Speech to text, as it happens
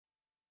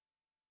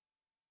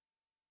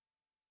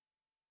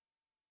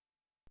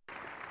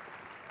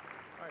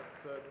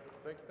So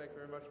thank you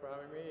very much for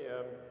having me.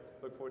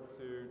 Look forward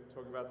to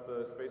talking about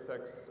the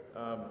SpaceX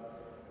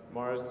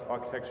Mars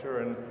architecture,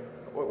 and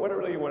what I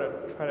really want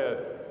to try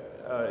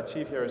to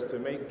achieve here is to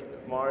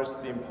make Mars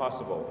seem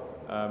possible,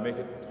 make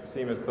it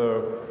seem as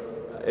though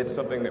it's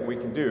something that we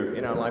can do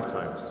in our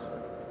lifetimes,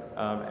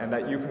 and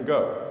that you can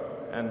go.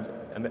 And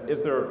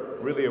is there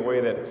really a way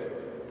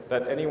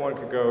that anyone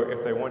could go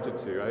if they wanted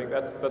to? I think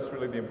that's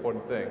really the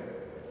important thing.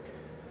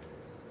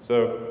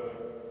 So,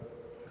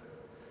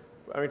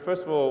 I mean,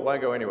 first of all, why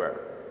go anywhere,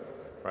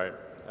 right?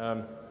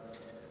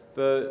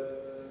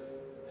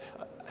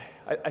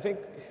 I think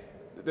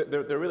there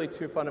are really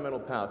two fundamental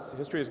paths.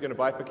 History is going to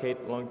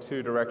bifurcate along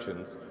two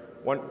directions.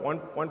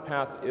 One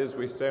path is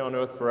we stay on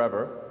Earth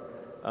forever,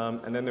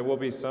 and then there will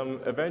be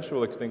some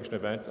eventual extinction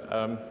event.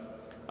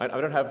 I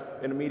don't have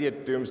an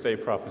immediate doomsday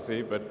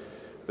prophecy, but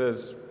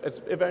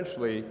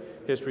eventually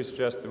history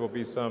suggests there will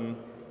be some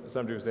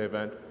doomsday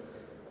event.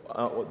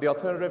 The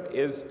alternative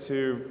is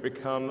to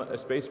become a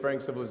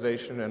spacefaring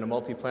civilization and a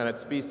multi-planet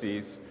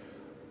species,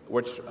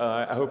 which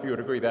I hope you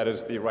would agree that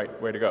is the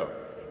right way to go.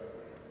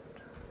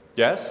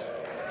 Yes?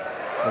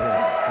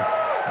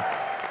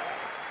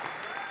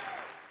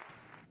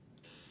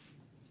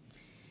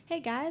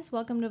 Hey guys,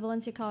 welcome to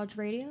Valencia College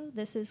Radio.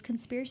 This is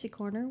Conspiracy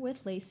Corner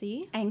with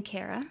Lacey. And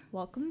Kara.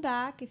 Welcome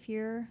back if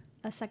you're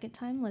a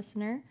second-time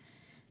listener.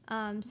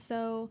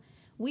 So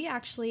we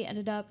actually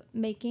ended up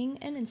making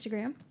an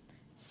Instagram.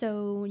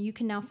 So you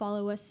can now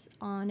follow us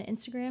on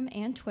Instagram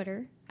and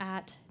Twitter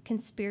at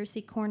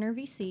Conspiracy Corner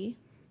VC,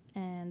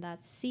 and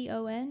that's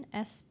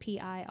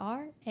CONSPIRACY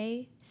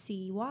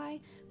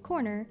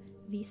Corner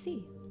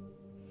VC.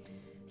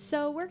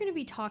 So we're going to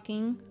be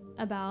talking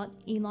about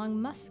Elon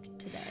Musk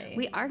today.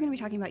 We are going to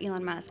be talking about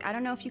Elon Musk. I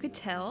don't know if you could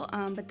tell,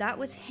 but that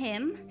was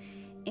him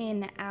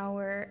in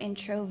our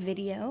intro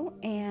video,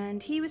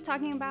 and he was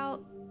talking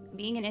about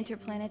being an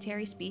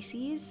interplanetary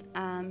species,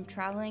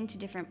 traveling to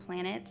different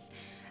planets.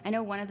 I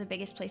know one of the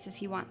biggest places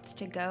he wants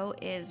to go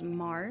is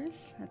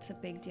Mars. That's a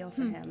big deal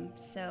for him.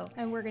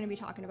 And we're going to be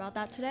talking about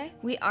that today.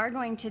 We are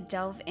going to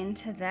delve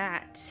into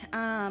that.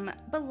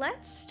 But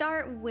let's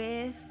start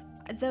with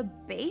the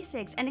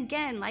basics. And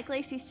again, like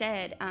Lacey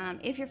said,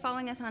 if you're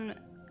following us on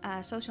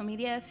social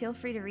media, feel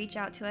free to reach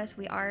out to us.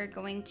 We are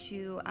going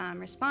to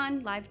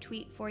respond, live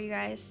tweet for you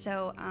guys.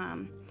 So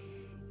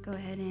go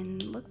ahead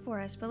and look for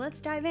us. But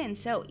let's dive in.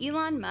 So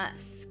Elon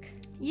Musk.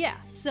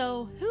 Yeah,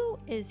 so who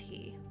is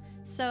he?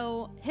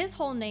 So his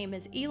whole name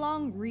is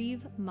Elon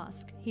Reeve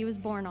Musk. He was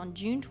born on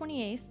June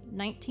 28th,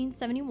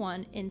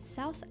 1971 in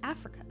South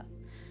Africa.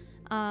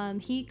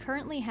 He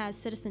currently has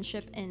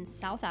citizenship in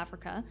South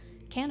Africa,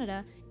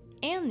 Canada,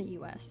 and the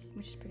U.S.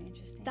 Which is pretty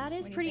interesting. That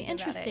is pretty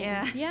interesting.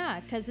 Yeah,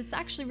 because it's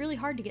actually really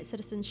hard to get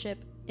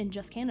citizenship in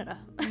just Canada.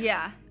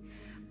 Yeah.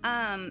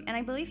 And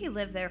I believe he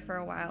lived there for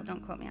a while.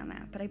 Don't quote me on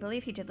that, but I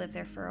believe he did live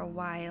there for a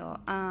while.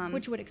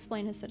 Which would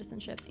explain his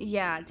citizenship.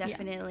 Yeah,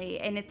 definitely.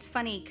 Yeah. And it's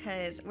funny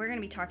because we're going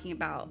to be talking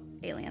about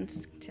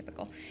aliens,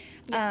 typical.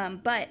 Yeah.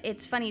 But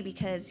it's funny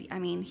because, I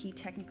mean, he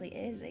technically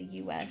is a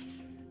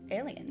U.S.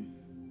 alien.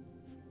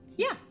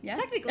 Yeah,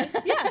 technically.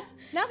 Yeah,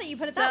 now that you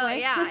put it that way.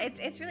 Yeah,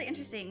 it's really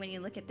interesting when you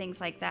look at things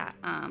like that.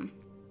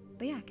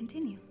 But yeah,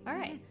 continue. All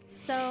right.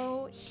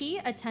 So he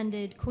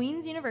attended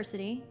Queen's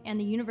University and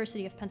the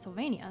University of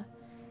Pennsylvania.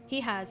 He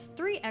has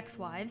 3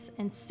 ex-wives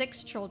and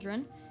 6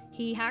 children.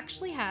 He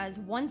actually has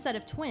 1 set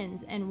of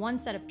twins and 1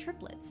 set of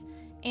triplets.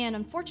 And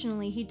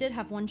unfortunately, he did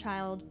have 1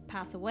 child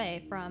pass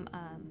away from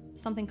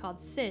something called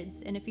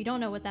SIDS. And if you don't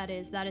know what that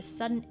is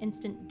sudden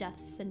instant death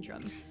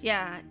syndrome.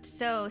 Yeah,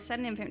 so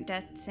sudden infant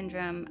death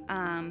syndrome,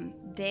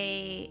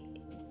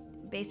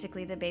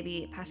 basically the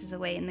baby passes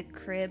away in the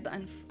crib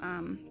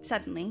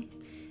suddenly.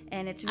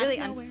 And it's really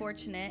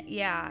unfortunate.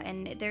 Yeah,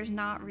 and there's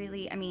not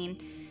really, I mean,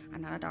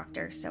 I'm not a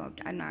doctor, so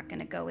I'm not going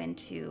to go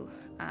into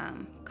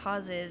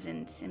causes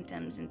and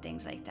symptoms and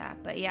things like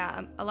that. But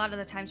yeah, a lot of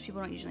the times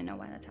people don't usually know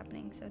why that's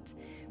happening. So it's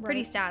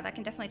pretty sad. That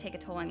can definitely take a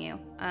toll on you.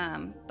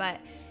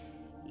 But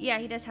yeah,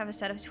 he does have a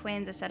set of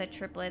twins, a set of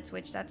triplets,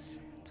 which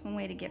that's one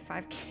way to get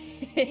 5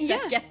 kids.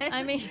 Yeah, I guess.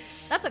 I mean,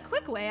 that's a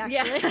quick way,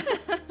 actually.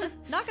 Yeah. Just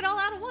knock it all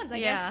out at once,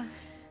 I guess.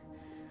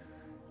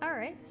 All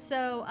right,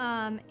 so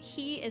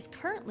he is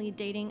currently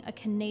dating a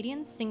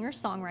Canadian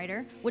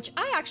singer-songwriter, which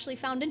I actually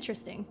found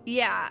interesting.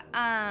 Yeah,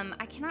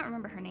 I cannot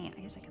remember her name.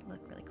 I guess I could look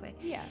really quick.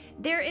 Yeah.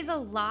 There is a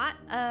lot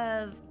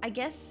of, I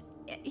guess,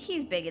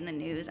 he's big in the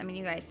news. I mean,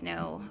 you guys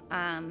know,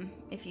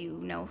 if you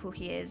know who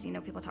he is, you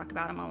know people talk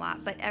about him a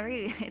lot. But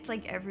it's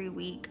like every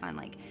week on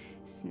like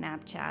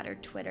Snapchat or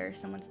Twitter,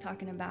 someone's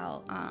talking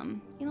about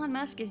Elon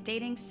Musk is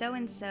dating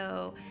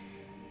so-and-so.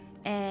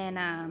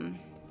 And,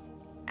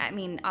 I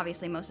mean,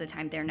 obviously, most of the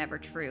time they're never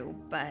true,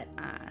 but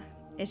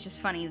it's just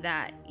funny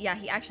that, yeah,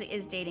 he actually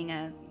is dating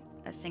a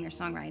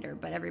singer-songwriter,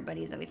 but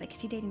everybody's always like,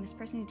 is he dating this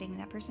person? Is he dating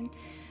that person?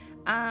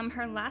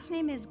 Her last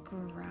name is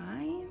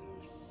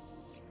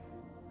Grimes.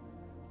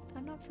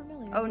 I'm not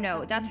familiar. Oh,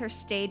 no, that's her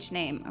stage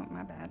name. Oh,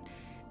 my bad.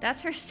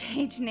 That's her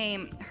stage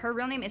name. Her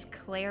real name is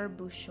Claire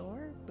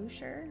Boucher.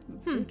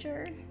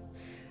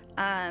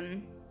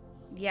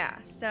 yeah,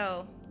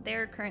 so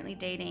they're currently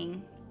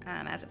dating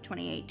as of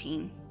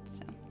 2018.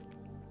 So.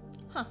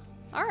 Huh.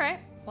 All right.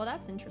 Well,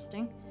 that's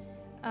interesting.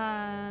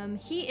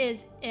 He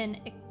is an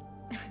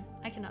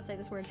I cannot say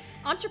this word.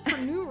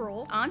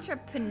 Entrepreneurial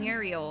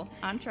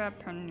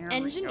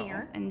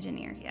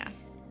engineer. Yeah.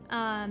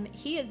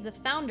 He is the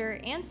founder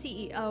and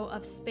CEO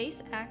of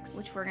SpaceX,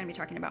 Which we're going to be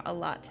talking about a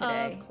lot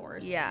today. of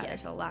course. Yeah,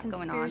 yes. there's a lot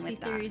going on with Conspiracy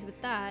theories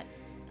with that.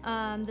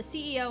 The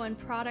CEO and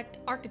product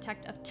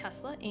architect of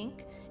Tesla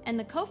Inc. and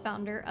the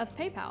co-founder of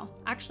PayPal.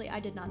 Actually, I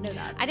did not know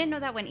that. I didn't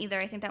know that one either.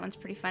 I think that one's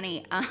pretty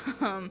funny.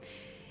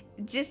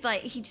 He just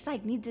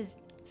needs his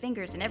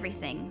fingers and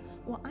everything.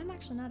 Well, I'm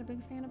actually not a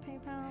big fan of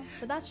PayPal,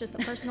 but that's just a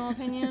personal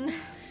opinion.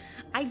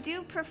 I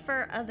do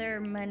prefer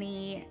other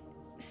money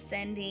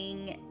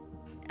sending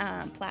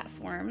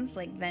platforms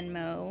like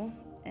Venmo,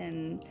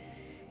 and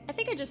I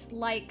think I just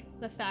like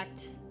the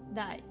fact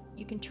that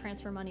you can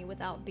transfer money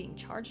without being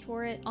charged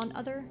for it on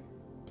other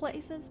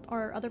places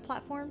or other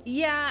platforms.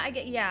 yeah.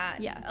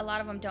 Yeah. A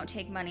lot of them don't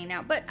take money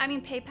now, but I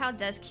mean PayPal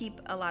does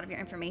keep a lot of your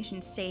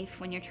information safe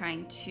when you're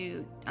trying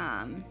to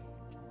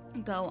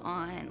go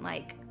on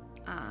like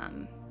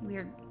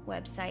weird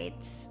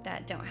websites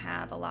that don't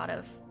have a lot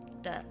of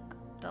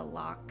the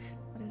lock.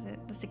 What is it?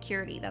 The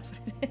security. That's what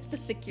it is. The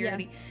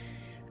security.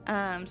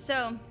 Yeah.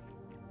 So,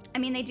 I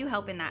mean, they do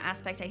help in that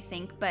aspect, I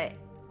think. But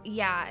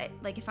yeah,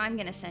 like if I'm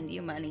gonna send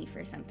you money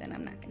for something,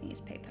 I'm not gonna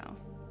use PayPal.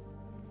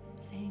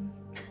 Same.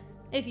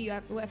 If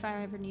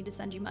I ever need to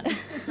send you money,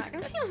 it's not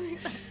gonna be on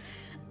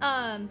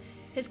PayPal.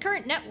 His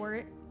current net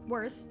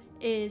worth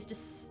is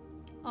just.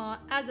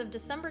 As of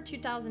December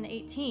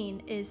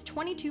 2018 is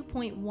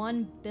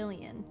 22.1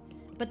 billion,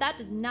 but that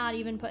does not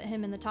even put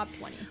him in the top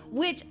 20.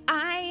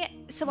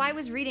 So I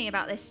was reading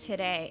about this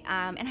today,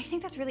 and I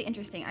think that's really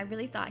interesting. I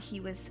really thought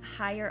he was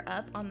higher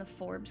up on the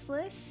Forbes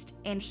list,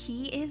 and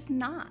he is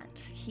not.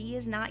 He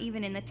is not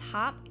even in the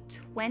top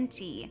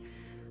 20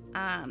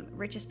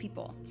 richest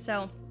people.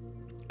 So,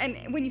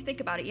 and when you think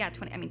about it, yeah,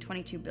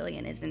 22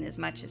 billion isn't as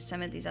much as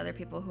some of these other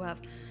people who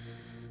have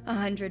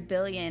 100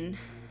 billion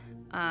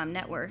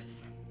net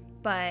worth.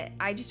 But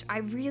I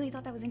really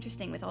thought that was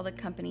interesting with all the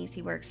companies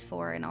he works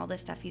for and all the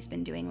stuff he's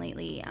been doing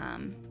lately.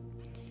 I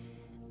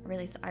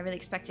really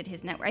expected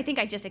his net worth. I think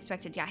I just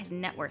expected, his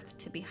net worth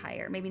to be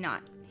higher. Maybe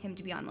not him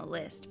to be on the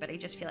list, but I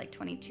just feel like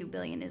 22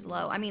 billion is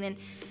low. I mean, and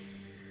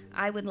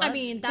I would love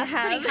that's to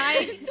have pretty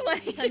high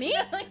to me,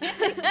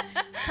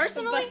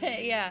 personally.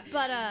 But, yeah.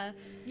 But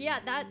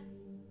that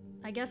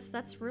I guess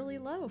that's really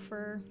low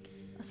for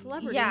a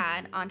celebrity. Yeah,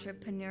 an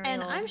entrepreneurial.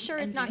 And I'm sure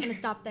it's not going to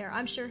stop there.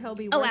 I'm sure he'll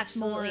be worth more. Oh,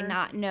 absolutely more.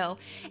 not. No.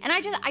 And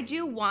I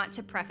do want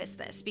to preface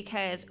this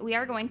because we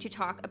are going to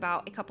talk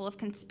about a couple of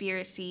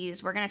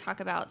conspiracies. We're going to talk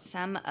about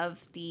some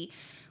of the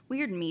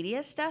weird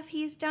media stuff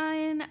he's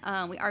done.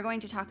 We are going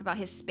to talk about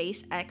his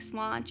SpaceX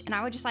launch. And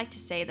I would just like to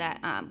say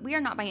that we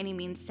are not by any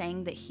means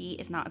saying that he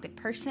is not a good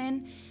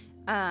person.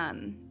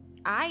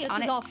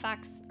 This is all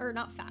facts, or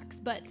not facts,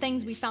 but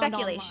things we found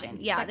online.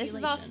 Yeah, this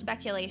is all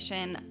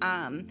speculation.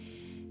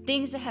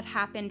 Things that have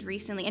happened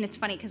recently, and it's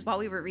funny because while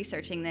we were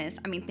researching this,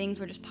 I mean, things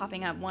were just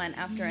popping up one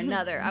after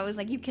another. I was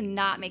like, you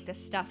cannot make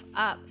this stuff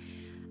up.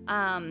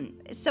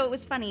 So it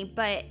was funny,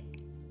 but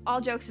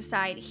all jokes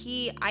aside,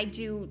 I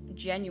do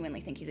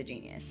genuinely think he's a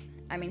genius.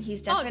 I mean,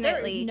 he's definitely...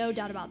 there is no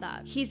doubt about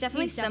that. He's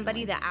definitely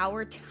somebody that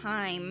our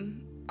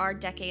time, our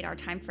decade, our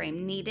time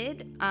frame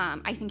needed.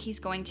 I think he's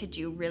going to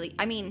do really...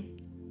 I mean...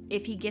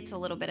 if he gets a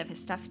little bit of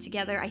his stuff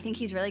together, I think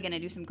he's really going to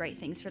do some great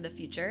things for the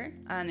future.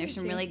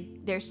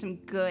 There's some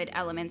good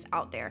elements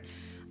out there.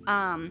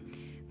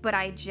 But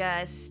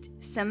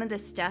some of the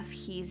stuff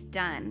he's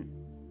done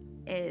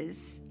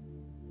is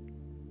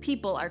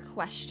people are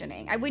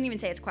questioning. I wouldn't even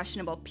say it's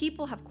questionable.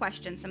 People have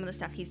questioned some of the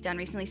stuff he's done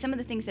recently, some of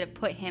the things that have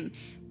put him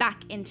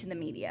back into the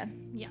media.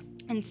 Yeah.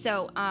 And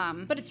so,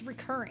 but it's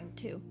recurring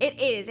too. It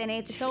is, and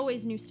it's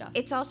always new stuff.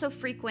 It's also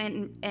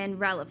frequent and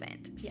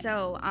relevant. Yeah.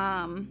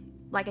 So,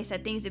 like I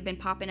said, things have been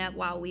popping up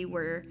while we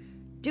were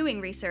doing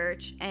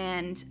research.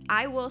 And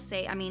I will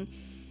say, I mean,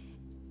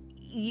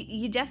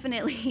 you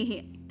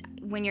definitely,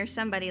 when you're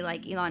somebody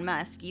like Elon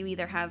Musk, you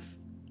either have,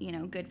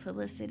 good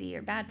publicity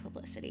or bad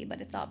publicity,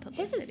 but it's all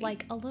publicity. His is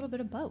like a little bit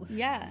of both.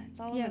 Yeah,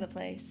 it's all over the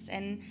place.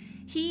 And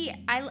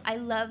I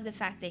love the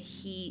fact that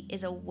he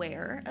is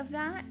aware of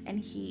that, and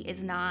he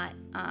is not,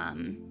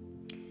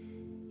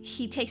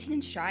 he takes it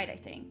in stride, I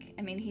think.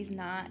 I mean,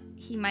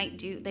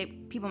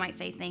 people might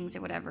say things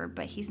or whatever,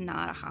 but he's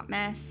not a hot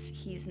mess.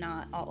 He's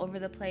not all over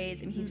the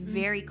place. And he's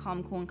very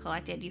calm, cool, and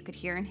collected. You could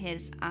hear in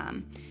his,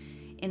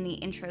 in the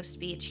intro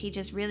speech, he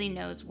just really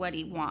knows what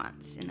he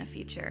wants in the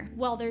future.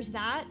 Well, there's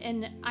that.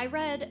 And I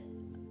read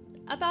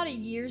about a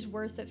year's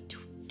worth of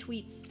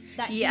tweets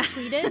that he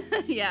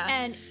tweeted. Yeah.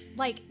 And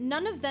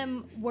none of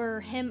them were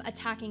him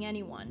attacking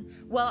anyone.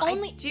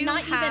 Well,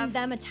 even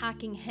them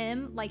attacking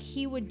him. Like,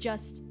 he would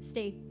just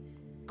stay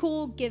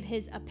cool, give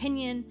his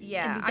opinion.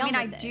 Yeah. And be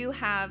done with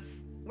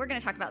we're going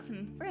to talk about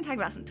some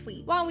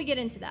tweets. Why don't we get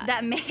into that?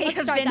 That may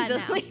have been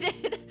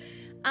deleted.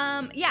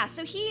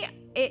 So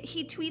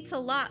he tweets a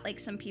lot, like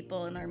some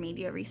people in our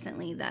media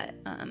recently that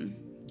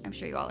I'm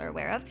sure you all are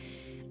aware of.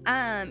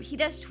 He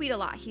does tweet a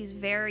lot. He's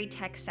very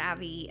tech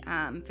savvy,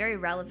 very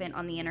relevant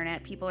on the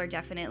internet. People are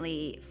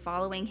definitely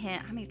following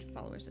him. How many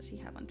followers does he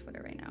have on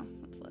Twitter right now?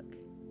 Let's look.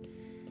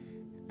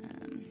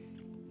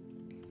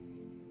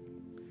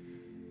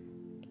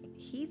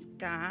 He's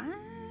got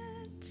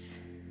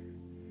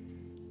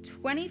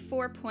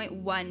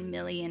 24.1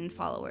 million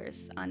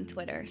followers on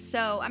Twitter.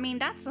 So, I mean,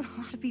 that's a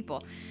lot of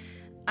people.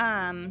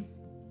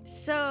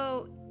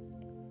 So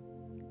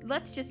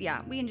let's just,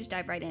 we can just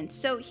dive right in.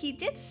 So he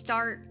did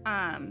start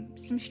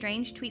some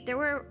strange tweets. There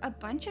were a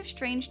bunch of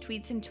strange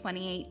tweets in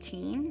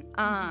 2018.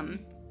 I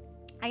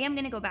am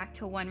going to go back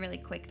to one really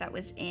quick that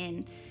was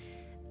in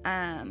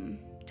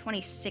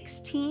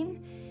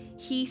 2016.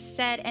 He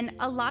said, and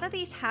a lot of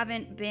these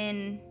haven't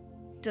been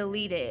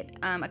deleted.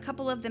 A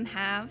couple of them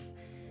have.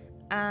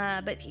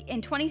 But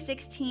in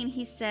 2016,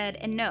 he said,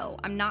 and no,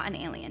 I'm not an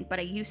alien, but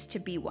I used to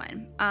be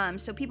one.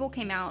 So people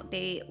came out,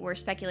 they were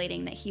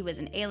speculating that he was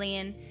an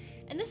alien.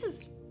 And this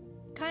is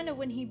kind of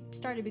when he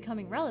started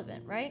becoming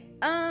relevant, right?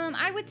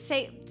 I would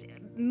say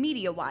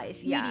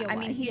media-wise, yeah. Media-wise, I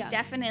mean, he's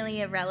definitely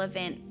a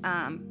relevant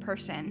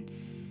person,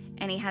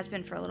 and he has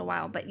been for a little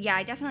while. But yeah,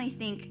 I definitely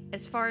think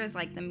as far as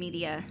like the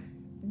media,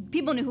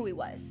 people knew who he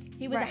was.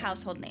 He was a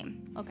household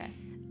name. Okay.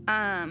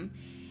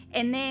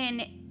 And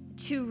then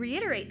to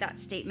reiterate that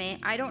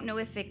statement, I don't know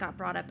if it got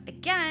brought up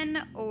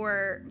again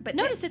but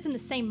notice it's in the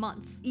same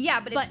month.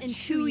 Yeah, but it's in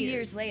 2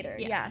 years later.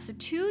 Yeah. So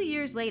 2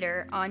 years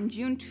later, on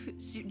June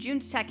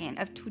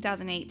 2nd of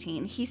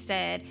 2018, he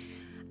said,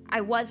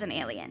 "I was an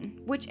alien,"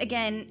 which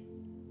again,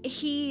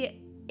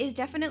 he is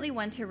definitely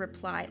one to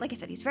reply. Like I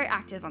said, he's very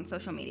active on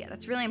social media.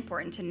 That's really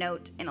important to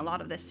note in a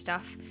lot of this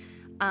stuff.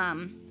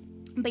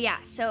 But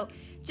yeah, so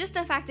just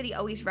the fact that he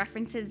always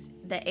references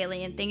the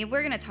alien thing, and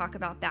we're going to talk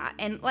about that.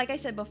 And like I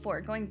said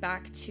before, going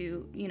back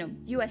to,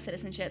 U.S.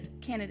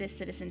 citizenship, Canada's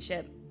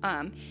citizenship,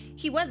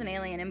 he was an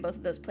alien in both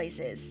of those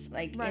places,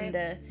 like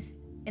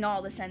in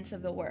all the sense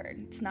of the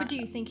word. It's not. But do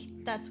you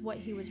think that's what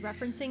he was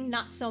referencing?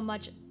 Not so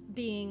much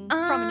being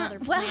from another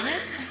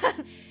planet?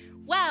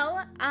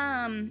 Well,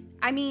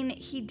 I mean,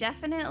 he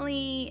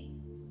definitely...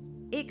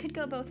 It could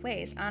go both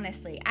ways,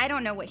 honestly. I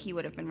don't know what he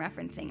would have been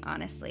referencing,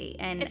 honestly.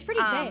 And it's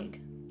pretty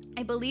vague.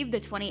 I believe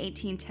the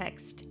 2018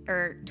 text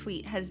or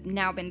tweet has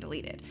now been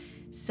deleted.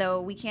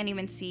 So we can't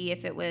even see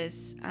if it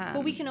was...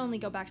 well, we can only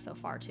go back so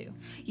far, too.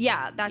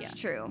 Yeah, that's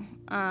true.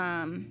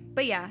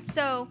 But yeah,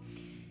 so...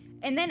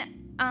 And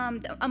then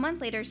a month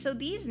later, so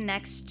these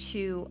next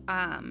two...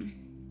 I'm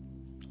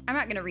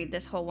not going to read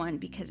this whole one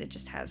because it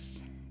just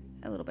has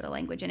a little bit of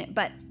language in it.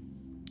 But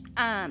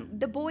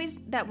the boys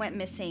that went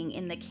missing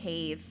in the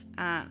cave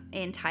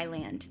in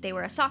Thailand, they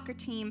were a soccer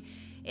team.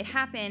 It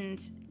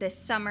happened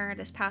this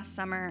past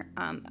summer.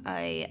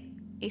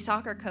 A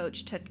soccer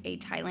coach took a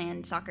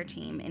Thailand soccer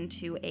team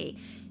into a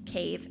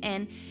cave.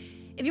 And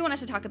if you want us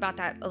to talk about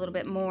that a little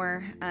bit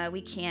more,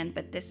 we can,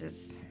 but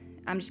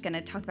I'm just going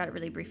to talk about it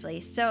really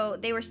briefly. So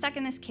they were stuck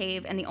in this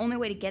cave, and the only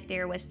way to get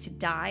there was to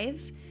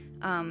dive.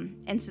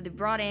 And so they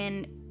brought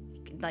in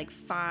like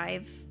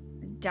 5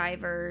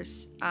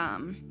 divers,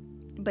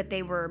 but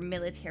they were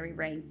military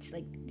ranked.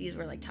 Like these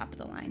were like top of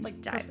the line,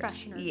 like divers.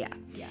 Professional. Yeah.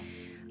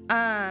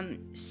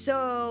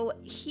 So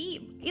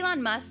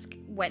Elon Musk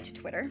went to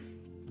Twitter,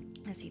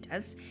 as he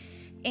does,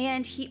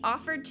 and he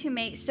offered to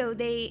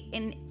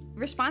in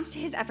response to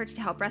his efforts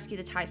to help rescue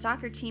the Thai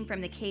soccer team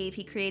from the cave,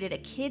 he created a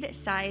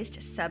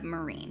kid-sized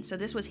submarine. So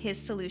this was his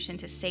solution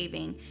to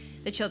saving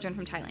the children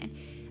from Thailand.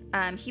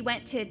 He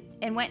went to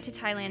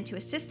Thailand to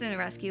assist in the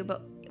rescue,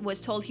 but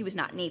was told he was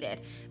not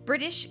needed.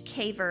 British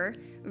caver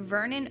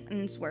Vernon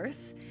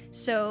Unsworth.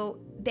 So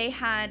they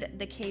had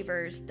the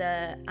cavers,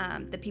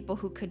 the people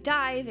who could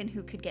dive and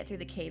who could get through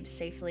the caves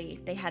safely.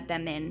 They had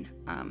them in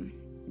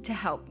to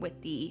help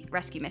with the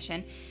rescue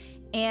mission,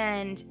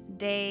 and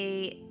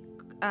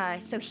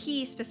so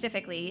he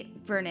specifically,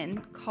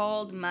 Vernon,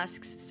 called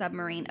Musk's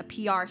submarine a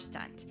PR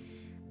stunt.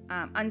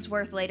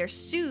 Unsworth later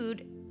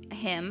sued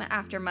him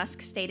after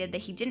Musk stated that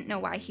he didn't know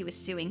why he was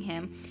suing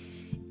him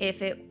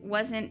if it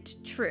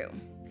wasn't true.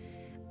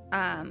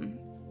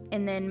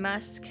 And then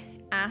Musk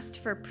asked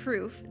for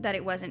proof that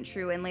it wasn't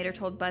true and later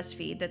told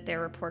BuzzFeed that their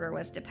reporter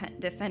was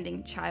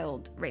defending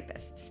child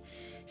rapists.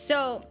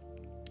 So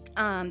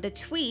the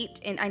tweet,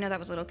 and I know that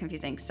was a little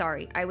confusing,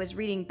 sorry, I was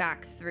reading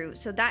back through.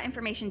 So that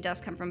information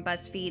does come from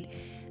BuzzFeed,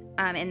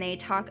 and they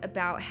talk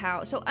about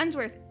how, so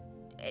Unsworth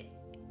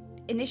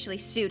initially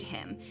sued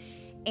him,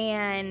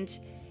 and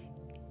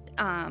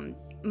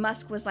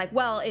Musk was like,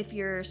 well, if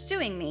you're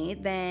suing me,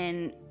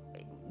 then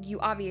you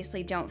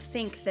obviously don't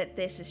think that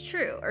this is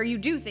true, or you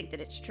do think that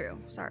it's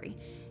true, sorry.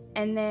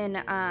 And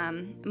then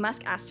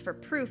Musk asked for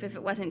proof if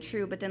it wasn't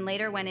true, but then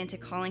later went into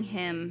calling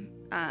him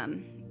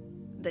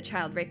the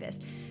child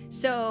rapist.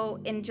 So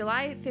in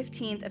July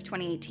 15th of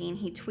 2018,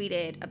 he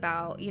tweeted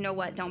about, you know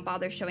what, don't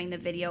bother showing the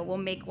video. We'll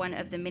make one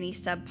of the mini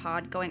sub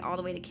pod going all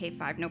the way to Cave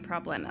 5, no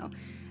problemo.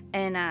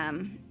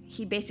 And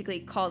he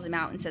basically calls him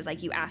out and says,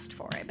 like, you asked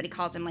for it, but he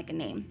calls him like a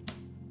name.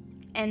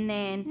 And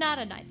then Not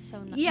a nice,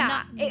 so not, yeah,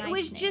 not it nice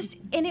was name. just,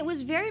 and it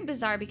was very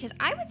bizarre because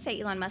I would say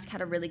Elon Musk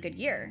had a really good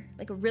year,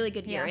 like a really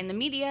good year Yeah. in the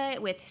media,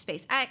 with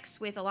SpaceX,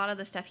 with a lot of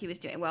the stuff he was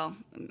doing. Well,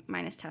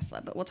 minus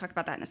Tesla, but we'll talk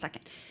about that in a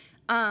second.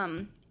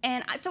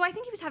 So I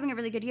think he was having a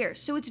really good year.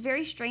 So it's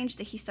very strange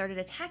that he started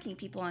attacking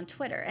people on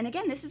Twitter. And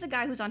again, this is a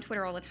guy who's on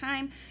Twitter all the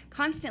time,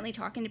 constantly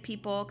talking to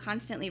people,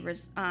 constantly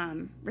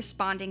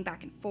responding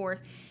back and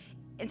forth.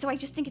 And so I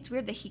just think it's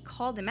weird that he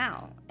called him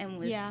out and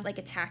was like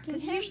attacking him.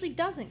 Because he usually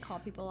doesn't call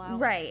people out.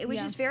 Right. It was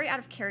just very out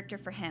of character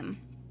for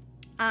him.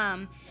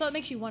 So it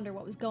makes you wonder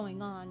what was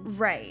going on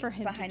for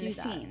him behind to do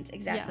the that. scenes.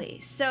 Exactly.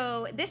 Yeah.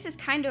 So this is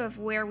kind of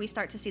where we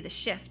start to see the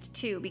shift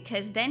too,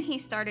 because then he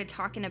started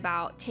talking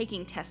about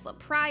taking Tesla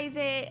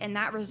private, and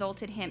that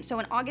resulted him. So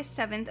on August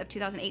 7th of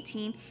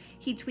 2018,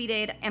 he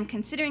tweeted, "I'm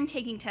considering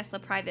taking Tesla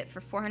private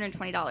for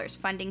 $420,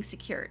 funding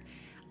secured."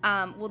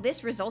 Well,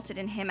 this resulted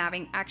in him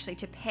having actually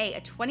to pay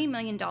a $20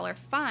 million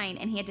fine,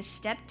 and he had to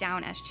step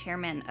down as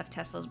chairman of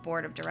Tesla's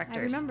board of directors.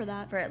 I remember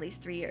that. For at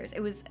least 3 years.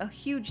 It was a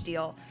huge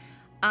deal.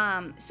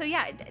 So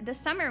yeah, the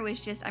summer was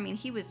just, I mean,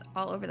 he was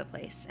all over the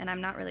place, and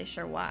I'm not really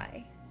sure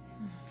why.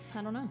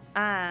 I don't know.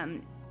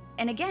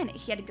 And again,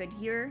 he had a good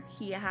year.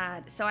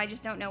 So I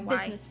just don't know why.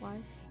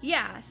 Business-wise.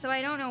 Yeah, so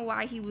I don't know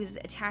why he was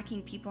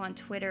attacking people on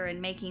Twitter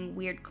and making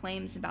weird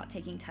claims about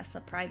taking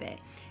Tesla private.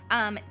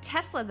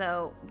 Tesla,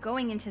 though,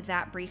 going into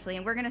that briefly,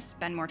 and we're going to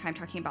spend more time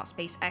talking about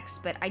SpaceX,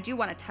 but I do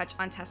want to touch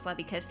on Tesla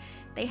because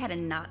they had a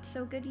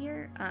not-so-good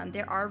year.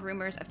 There are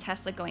rumors of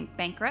Tesla going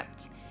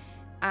bankrupt.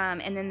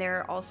 And then there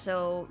are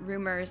also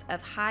rumors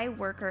of high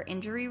worker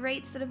injury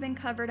rates that have been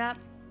covered up,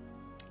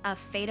 a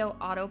fatal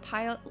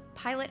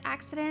autopilot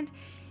accident,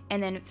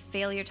 and then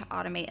failure to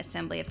automate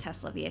assembly of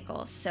Tesla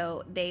vehicles.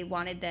 So they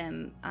wanted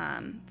them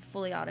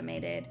fully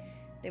automated.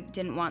 They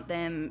didn't want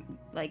them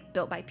like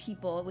built by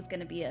people. It was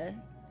going to be a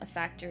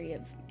factory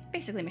of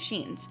basically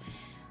machines,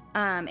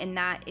 and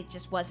that it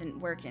just wasn't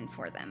working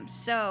for them.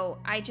 So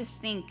I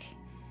just think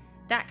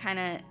that kind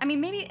of, I mean,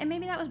 maybe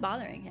that was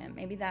bothering him.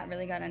 Maybe that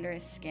really got under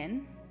his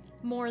skin.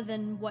 More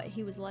than what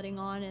he was letting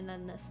on, and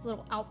then this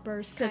little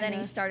outburst. So then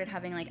he started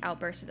having like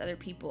outbursts with other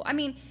people. I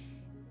mean,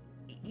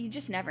 you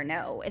just never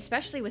know,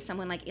 especially with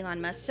someone like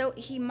Elon Musk. So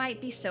he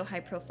might be so high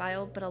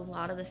profile, but a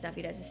lot of the stuff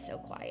he does is so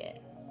quiet.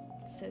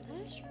 So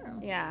That is true.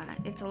 yeah,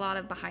 it's a lot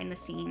of behind the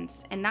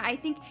scenes, and that, I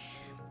think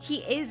he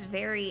is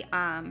very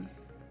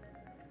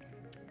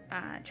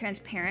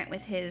transparent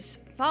with his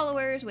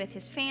followers, with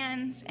his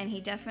fans, and he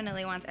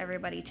definitely wants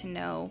everybody to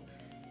know,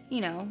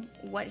 you know,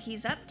 what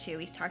he's up to.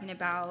 He's talking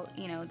about,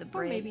 you know, the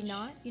bridge. Or maybe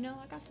not. You know,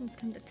 I got some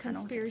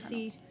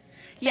conspiracy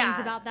Yeah,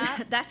 things about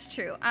that. That's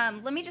true.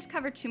 Let me just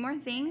cover 2 more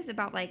things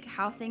about like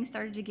how things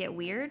started to get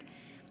weird,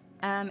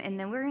 and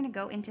then we're gonna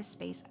go into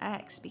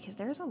SpaceX because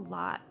there's a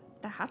lot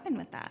that happened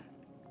with that.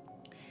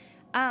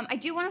 I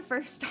do want to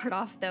first start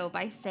off though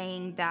by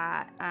saying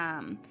that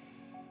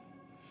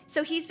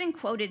so he's been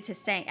quoted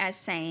as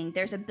saying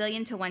there's a 1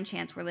 billion to 1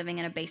 chance we're living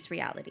in a base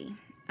reality.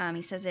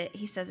 He says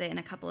it in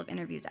a couple of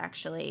interviews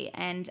actually,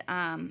 and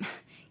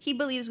he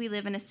believes we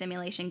live in a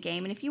simulation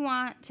game. And if you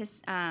want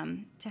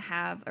to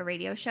have a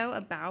radio show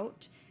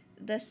about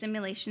the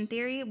simulation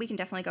theory, we can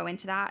definitely go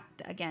into that.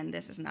 Again,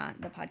 this is not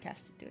the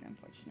podcast to do it,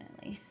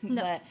 unfortunately.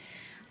 No. But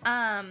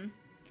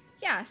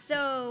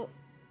so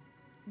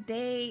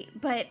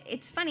but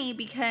it's funny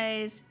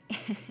because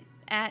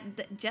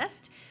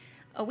just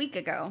a week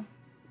ago,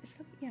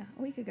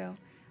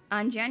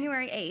 on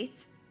January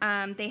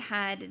 8th, they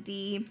had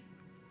the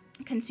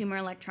Consumer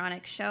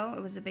Electronics Show.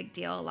 It was a big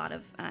deal. A lot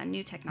of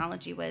new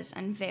technology was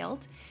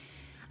unveiled.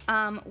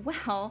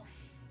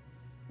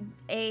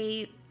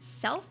 A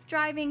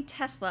self-driving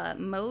Tesla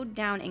mowed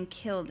down and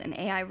killed an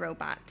AI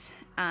robot.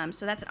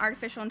 So that's an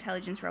artificial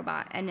intelligence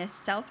robot, and a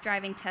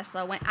self-driving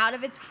Tesla went out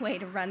of its way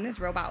to run this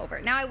robot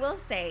over. Now, I will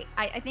say,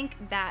 I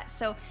think that,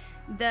 so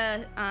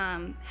the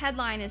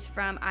headline is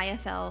from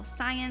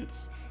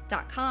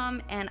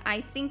iflscience.com, and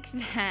I think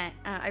that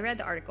I read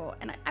the article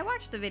and I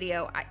watched the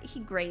video. He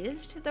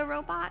grazed the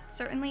robot,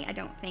 certainly. I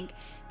don't think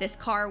this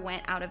car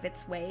went out of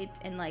its way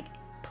and like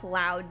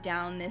plowed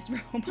down this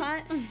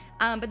robot,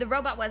 but the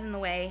robot was in the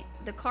way.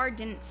 The car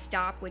didn't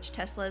stop, which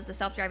the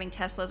self-driving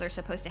Teslas are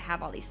supposed to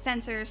have all these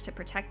sensors to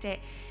protect it,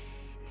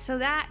 so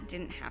that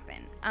didn't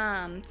happen.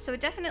 So it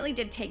definitely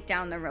did take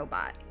down the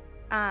robot.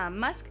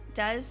 Musk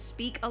does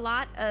speak a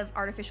lot of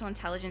artificial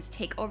intelligence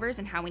takeovers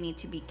and how we need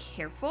to be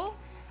careful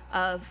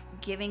of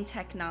giving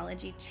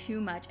technology too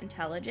much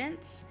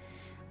intelligence,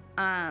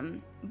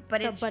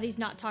 but he's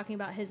not talking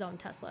about his own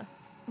Tesla.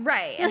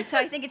 Right, and so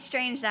I think it's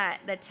strange that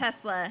the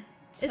Tesla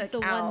It's the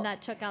one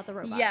that took out the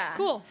robot. Yeah.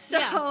 Cool. So,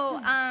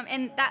 yeah.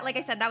 And that, like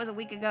I said, that was a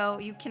week ago.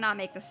 You cannot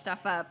make this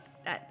stuff up.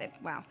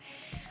 Wow.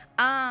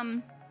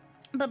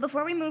 But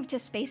before we move to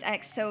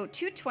SpaceX, so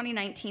 2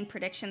 2019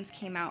 predictions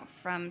came out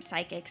from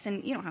psychics,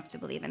 and you don't have to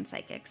believe in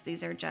psychics.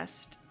 These are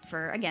just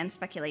for, again,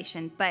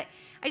 speculation. But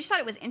I just thought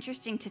it was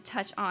interesting to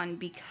touch on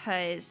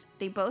because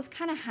they both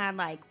kind of had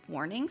like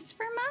warnings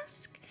for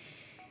Musk.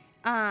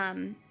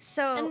 And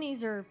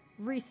these are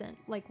recent,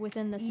 like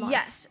within this month.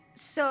 Yes.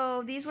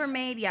 So these were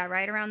made,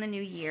 right around the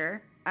new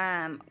year.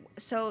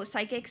 So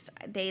psychics,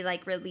 they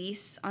like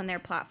release on their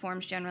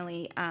platforms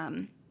generally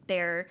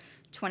their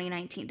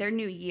 2019, their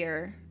new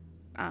year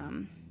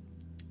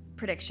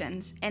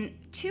predictions. And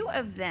two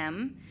of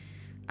them,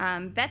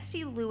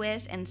 Betsy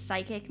Lewis and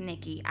Psychic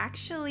Nikki,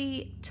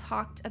 actually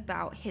talked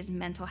about his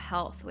mental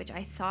health, which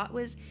I thought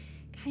was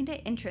kind of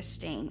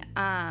interesting.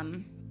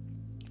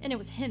 And it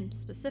was him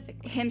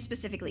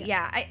specifically.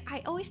 Yeah.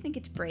 I always think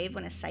it's brave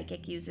when a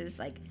psychic uses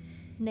like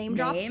Name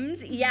drops.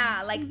 names.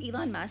 Yeah, like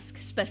Elon Musk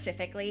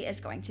specifically is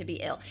going to be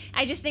ill.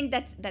 I just think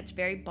that's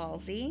very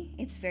ballsy.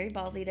 It's very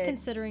ballsy to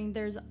Considering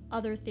there's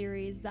other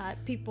theories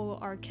that people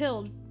are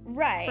killed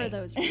right for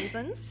those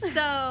reasons.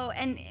 So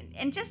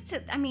and just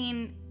to, I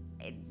mean,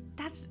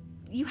 that's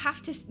you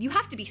have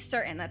to be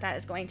certain that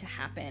is going to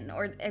happen,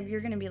 or if you're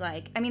going to be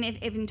like, I mean,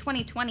 if in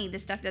 2020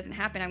 this stuff doesn't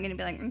happen, I'm going to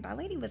be like, that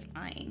lady was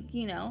lying,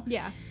 you know?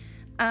 Yeah.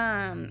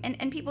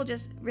 And people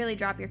just really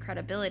drop your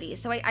credibility.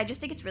 So I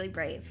just think it's really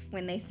brave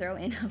when they throw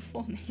in a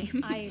full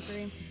name. I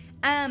agree.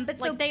 But Like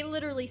so they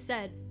literally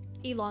said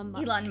Elon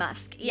Musk. Elon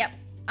Musk. Yep.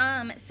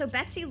 So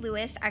Betsy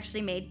Lewis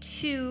actually made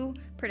two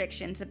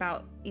predictions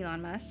about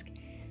Elon Musk.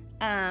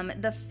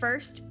 The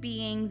first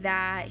being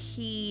that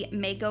he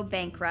may go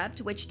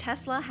bankrupt, which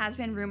Tesla has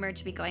been rumored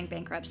to be going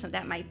bankrupt, so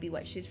that might be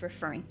what she's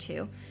referring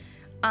to.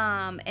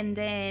 And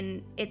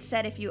then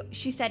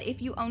she said,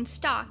 if you own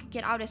stock,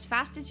 get out as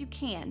fast as you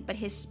can, but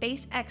his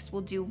SpaceX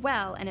will do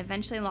well and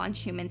eventually launch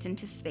humans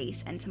into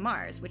space and to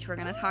Mars, which we're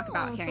going to talk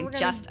about here in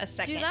just a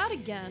second. Do that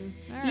again.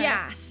 All right.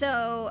 Yeah,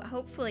 so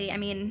hopefully, I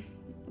mean,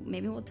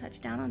 maybe we'll touch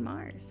down on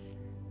Mars.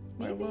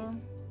 Maybe. Or we'll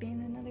be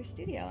in another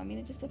studio. I mean,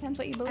 it just depends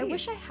what you believe. I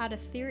wish I had a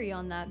theory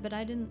on that, but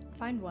I didn't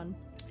find one.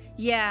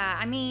 Yeah,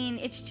 I mean,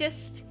 it's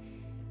just,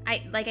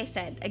 like I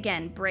said,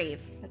 again,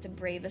 brave. That's a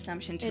brave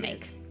assumption to make.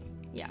 It is.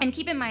 Yeah. And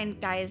keep in mind,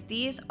 guys,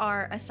 these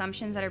are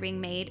assumptions that are being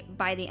made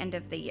by the end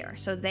of the year.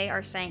 So they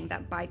are saying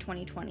that by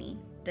 2020,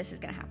 this is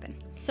going to happen.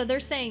 So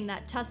they're saying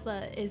that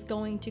Tesla is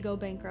going to go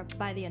bankrupt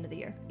by the end of the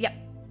year. Yep.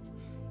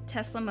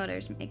 Tesla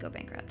Motors may go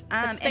bankrupt.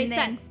 But And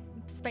then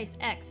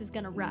SpaceX is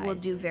going to rise. will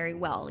do very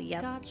well.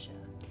 Yep. Gotcha.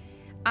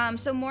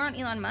 So more on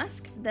Elon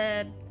Musk,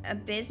 a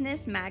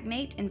business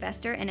magnate,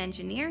 investor, and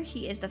engineer.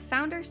 He is the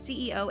founder,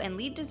 CEO, and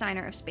lead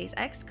designer of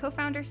SpaceX,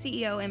 co-founder,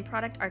 CEO, and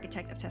product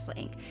architect of Tesla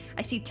Inc.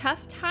 I see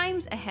tough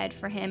times ahead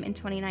for him in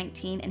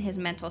 2019 in his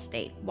mental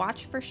state.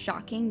 Watch for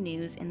shocking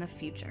news in the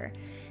future.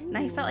 Ooh. And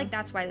I felt like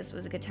that's why this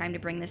was a good time to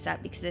bring this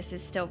up, because this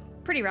is still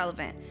pretty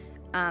relevant.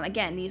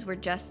 Again, these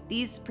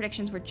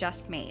predictions were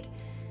just made.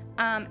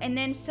 And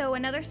then so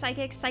another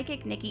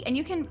Psychic Nikki, and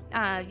you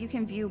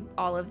can view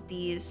all of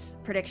these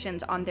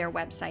predictions on their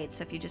website.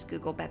 So if you just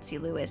Google Betsy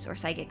Lewis or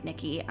Psychic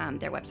Nikki,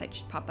 their website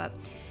should pop up.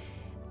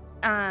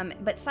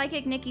 But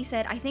Psychic Nikki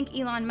said, I think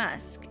Elon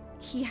Musk,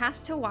 he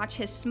has to watch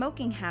his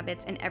smoking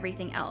habits and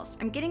everything else.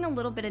 I'm getting a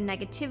little bit of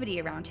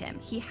negativity around him.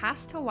 He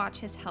has to watch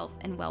his health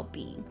and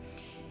well-being.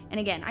 And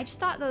again, I just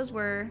thought those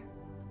were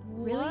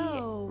really,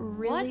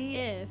 really what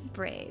if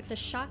brave. The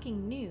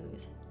shocking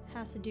news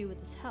has to do with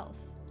his health?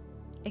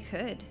 It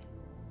could.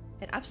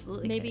 It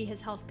absolutely Maybe could.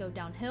 his health go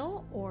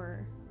downhill,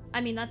 or...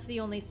 I mean, that's the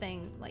only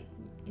thing, like,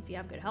 if you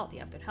have good health, you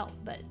have good health.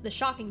 But the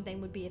shocking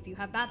thing would be if you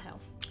have bad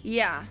health.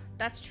 Yeah,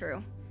 that's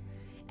true.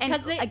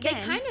 Because they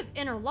kind of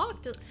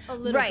interlocked a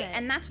little bit. Right,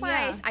 and that's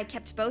why I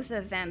kept both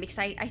of them, because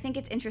I think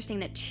it's interesting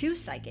that two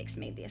psychics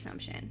made the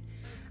assumption.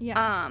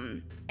 Yeah.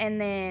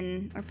 And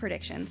then... Or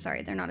prediction,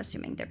 sorry, they're not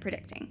assuming, they're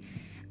predicting.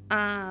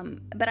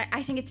 But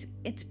I think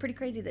it's pretty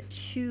crazy that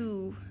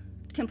two...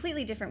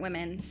 completely different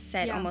women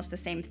said almost the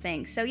same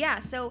thing. So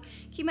so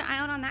keep an eye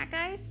out on that,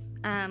 guys.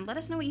 Let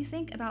us know what you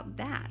think about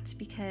that,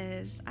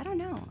 because I don't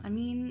know. I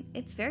mean,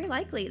 it's very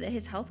likely that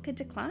his health could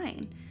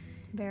decline.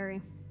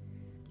 Very.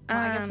 Well,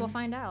 I guess we'll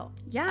find out.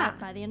 Yeah.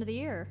 By the end of the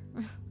year,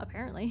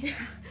 apparently.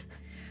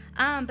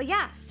 But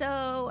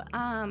so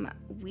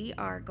we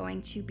are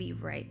going to be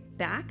right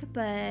back,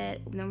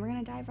 but then we're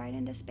going to dive right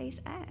into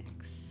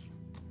SpaceX.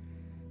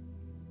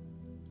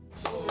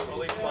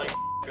 Holy flight.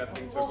 That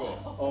thing took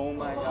off. Oh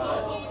my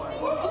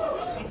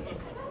god.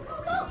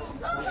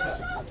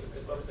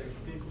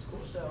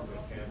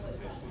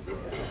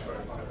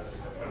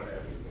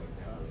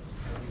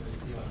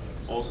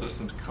 All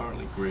systems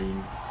currently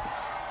green.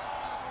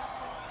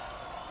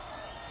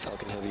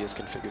 Falcon Heavy is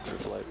configured for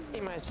flight.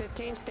 T-minus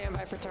 15, stand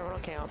by for terminal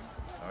count.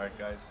 All right,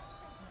 guys.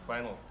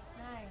 Final.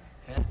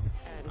 10,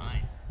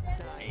 9,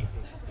 8,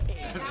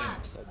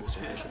 Side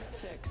booster mission.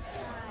 6,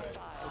 5,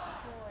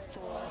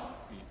 4,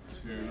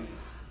 2,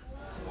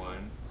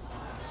 1.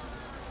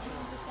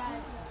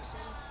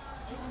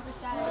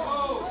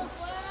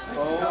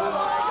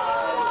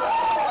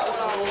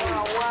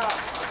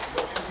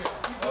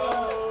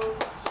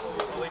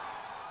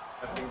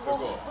 That thing took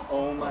off.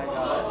 Oh my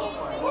god.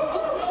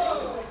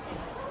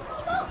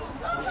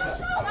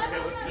 Okay,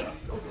 let's go.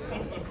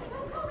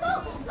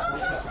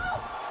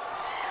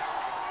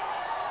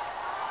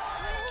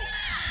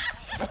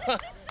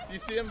 Do you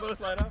see them both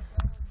light up?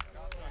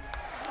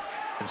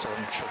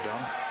 Inside shut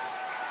down.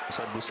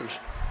 Side boosters.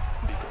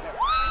 Deeper.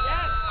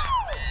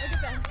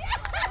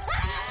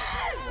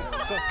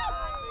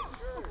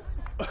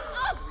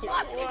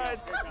 What?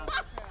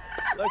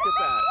 Look at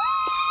that.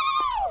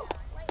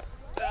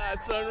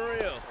 That's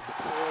unreal.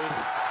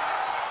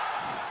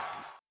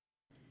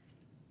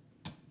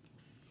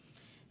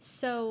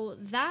 So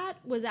that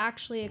was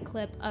actually a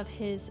clip of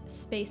his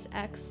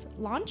SpaceX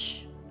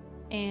launch,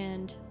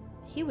 and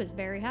he was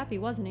very happy,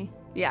 wasn't he?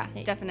 Yeah,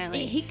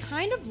 definitely. He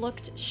kind of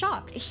looked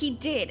shocked. He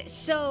did.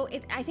 So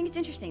I think it's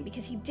interesting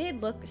because he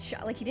did look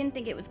like he didn't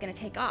think it was going to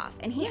take off.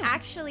 And he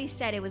actually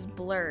said it was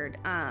blurred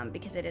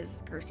because it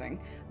is cursing.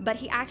 But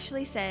he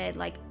actually said,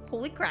 like,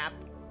 holy crap,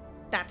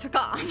 that took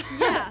off.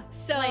 Yeah.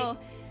 So, like,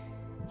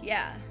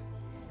 yeah.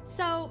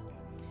 So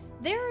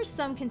there are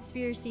some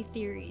conspiracy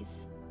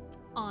theories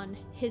on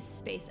his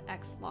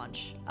SpaceX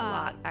launch. A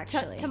lot,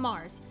 actually. To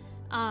Mars.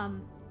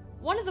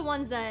 One of the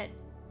ones that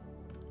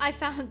I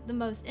found the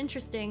most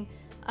interesting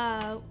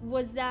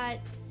was that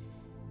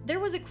there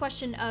was a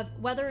question of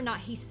whether or not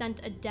he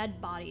sent a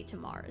dead body to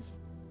Mars.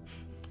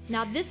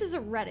 Now, this is a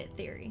Reddit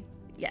theory.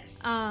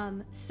 Yes.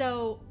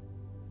 So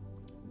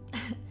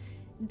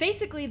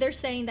basically, they're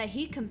saying that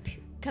he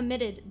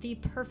committed the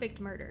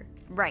perfect murder.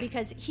 Right.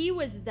 Because he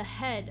was the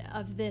head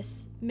of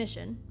this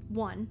mission,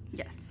 one.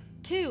 Yes.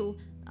 Two,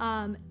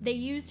 they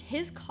used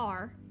his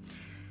car.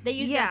 They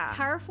used a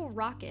powerful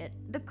rocket.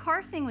 The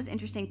car thing was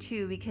interesting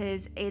too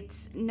because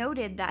it's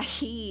noted that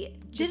he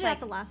Did it at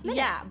the last minute.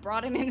 Yeah,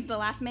 brought him in at the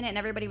last minute, and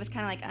everybody was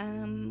kind of like,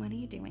 what are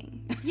you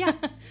doing? Yeah.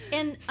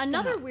 And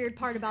another weird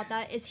part about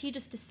that is he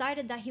just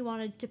decided that he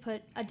wanted to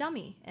put a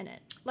dummy in it,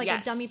 like a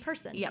dummy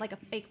person, like a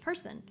fake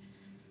person.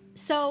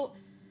 So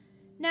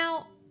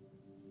now,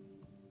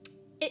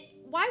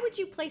 why would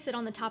you place it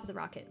on the top of the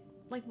rocket?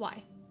 Like,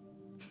 why?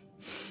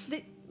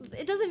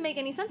 It doesn't make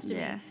any sense to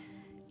me.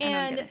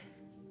 And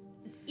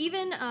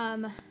even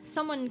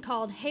someone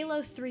called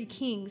Halo3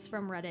 Kings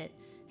from Reddit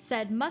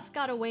said Musk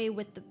got away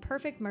with the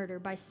perfect murder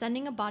by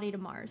sending a body to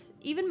Mars.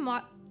 Even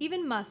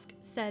Musk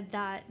said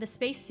that the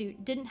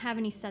spacesuit didn't have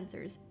any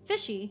sensors.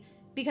 Fishy,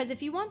 because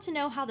if you want to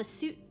know how the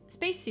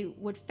spacesuit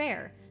would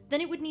fare, then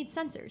it would need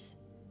sensors,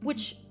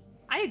 which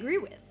I agree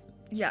with.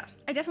 Yeah,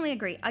 I definitely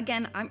agree.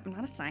 Again, I'm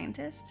not a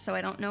scientist, so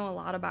I don't know a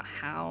lot about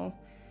how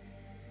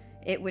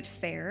it would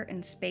fare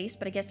in space,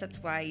 but I guess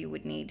that's why you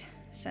would need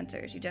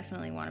sensors. You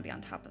definitely want to be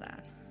on top of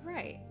that.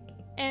 Right.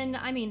 And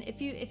I mean,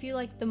 if you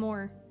like the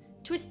more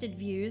twisted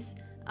views,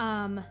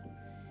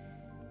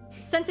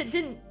 since it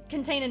didn't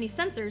contain any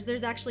sensors,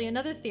 there's actually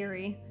another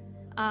theory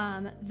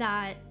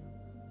that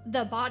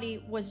the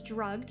body was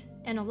drugged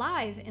and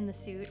alive in the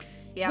suit,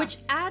 which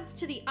adds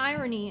to the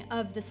irony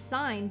of the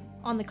sign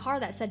on the car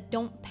that said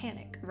 "Don't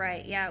panic."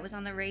 Right. Yeah, it was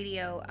on the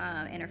radio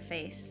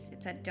interface.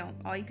 It said "Don't."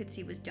 All you could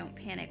see was "Don't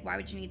panic." Why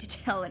would you need to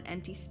tell an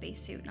empty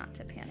spacesuit not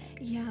to panic?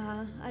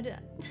 Yeah,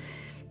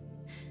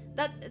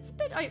 that it's a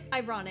bit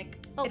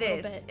ironic. A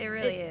little bit. It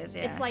really is.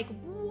 Yeah. It's like,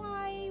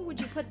 why would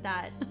you put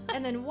that?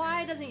 And then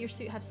why doesn't your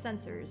suit have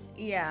sensors?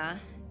 Yeah.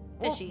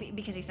 Fishy. Well,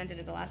 because he sent it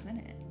at the last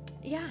minute.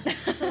 Yeah,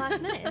 it's the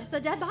last minute. It's a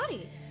dead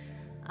body.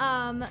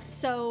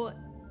 So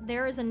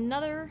there is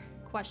another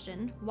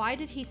question. Why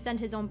did he send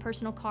his own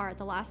personal car at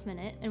the last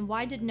minute? And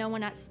why did no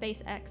one at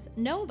SpaceX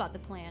know about the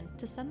plan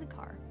to send the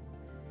car?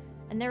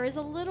 And there is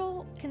a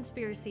little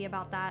conspiracy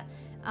about that,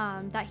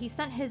 that he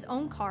sent his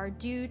own car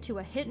due to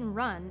a hit and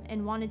run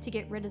and wanted to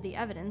get rid of the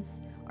evidence.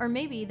 Or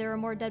maybe there are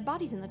more dead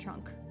bodies in the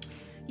trunk.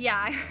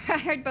 Yeah, I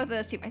heard both of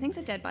those too. I think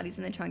the dead bodies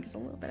in the trunk is a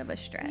little bit of a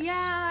stretch.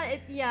 Yeah,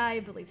 I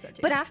believe so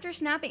too. But after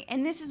snapping,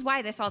 and this is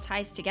why this all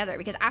ties together,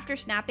 because after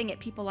snapping at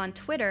people on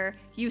Twitter,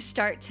 you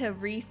start to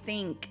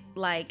rethink,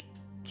 like,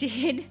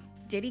 did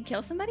he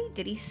kill somebody?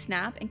 Did he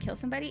snap and kill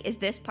somebody? Is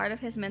this part of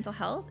his mental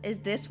health? Is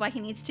this why he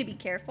needs to be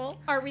careful?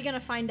 Are we going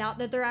to find out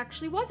that there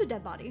actually was a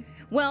dead body?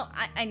 Well,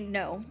 I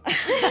know.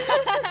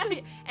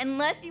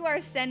 Unless you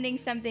are sending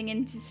something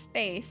into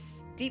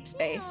space, deep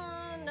space.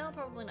 No,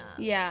 probably not.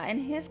 Yeah,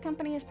 and his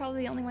company is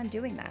probably the only one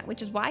doing that,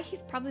 which is why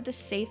he's probably the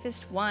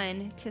safest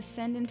one to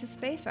send into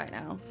space right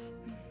now.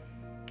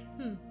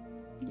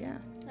 Yeah.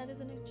 That is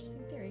an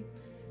interesting theory.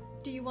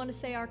 Do you want to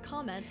say our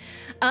comment?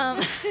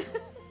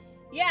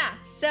 Yeah,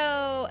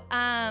 so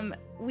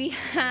we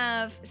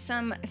have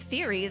some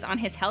theories on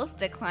his health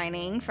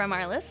declining from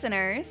our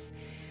listeners.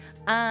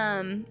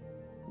 Do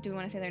we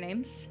want to say their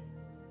names?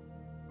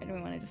 Or do we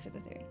want to just say the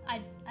theory?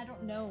 I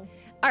don't know.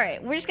 All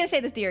right, we're just going to say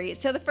the theory.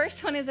 So the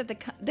first one is that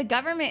the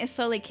government is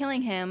slowly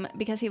killing him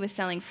because he was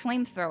selling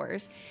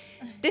flamethrowers.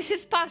 This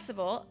is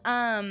possible.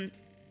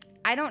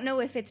 I don't know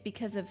if it's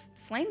because of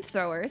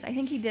flamethrowers. I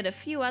think he did a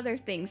few other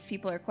things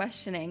people are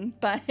questioning,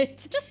 but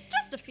just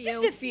a few.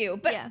 Just a few.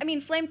 But yeah. I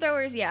mean,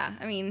 flamethrowers, yeah.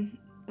 I mean,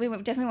 we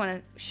would definitely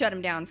want to shut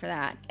him down for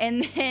that.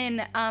 And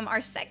then our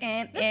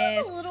second This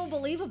one's a little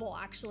believable,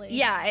 actually.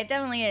 Yeah, it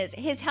definitely is.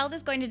 His health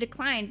is going to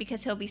decline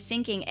because he'll be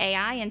sinking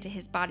AI into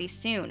his body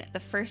soon, the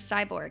first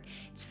cyborg.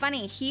 It's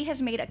funny, he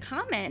has made a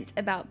comment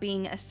about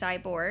being a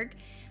cyborg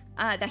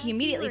that he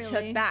immediately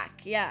took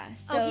back. Yeah.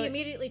 So, he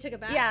immediately took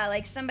it back? Yeah,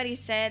 like somebody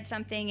said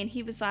something and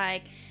he was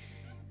like,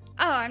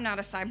 I'm not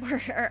a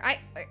cyborg, or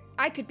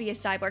I could be a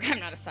cyborg. I'm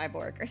not a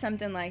cyborg, or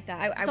something like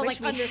that. I So, wish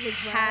like, we under his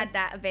had wrath?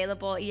 that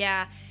available.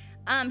 Yeah.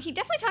 He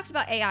definitely talks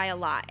about AI a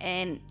lot,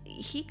 and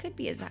he could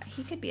be a cyborg.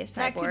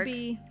 That could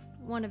be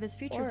one of his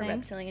future or a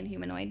things. reptilian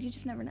humanoid. You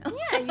just never know.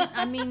 Yeah,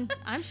 I mean,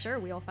 I'm sure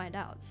we'll find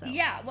out. So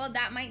Yeah. Well,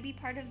 that might be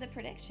part of the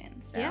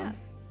prediction. So. yeah.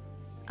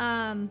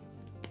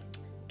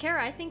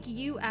 Kara, I think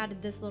you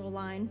added this little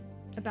line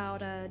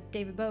about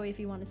David Bowie, if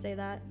you want to say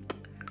that.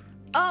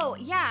 Oh,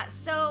 yeah.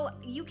 So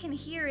you can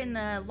hear in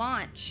the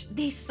launch,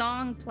 the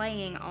song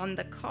playing on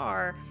the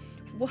car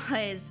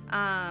was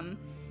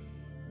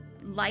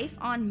Life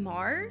on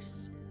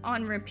Mars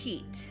on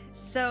repeat.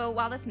 So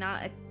while that's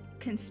not a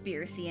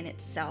conspiracy in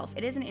itself,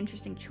 it is an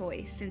interesting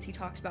choice since he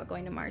talks about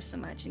going to Mars so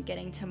much and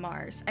getting to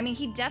Mars. I mean,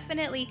 he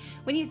definitely,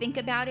 when you think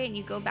about it and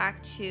you go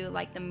back to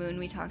like the moon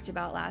we talked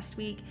about last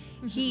week,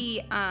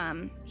 he's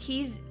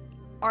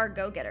our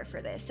go-getter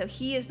for this. So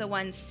he is the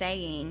one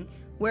saying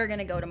we're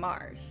gonna go to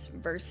Mars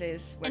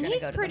versus we're And gonna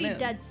he's go to pretty the moon.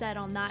 dead set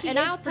on that. He And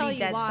is I'll tell pretty you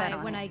dead why set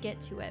on when it. I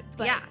get to it.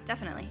 But Yeah,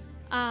 definitely.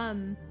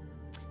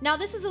 now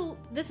this is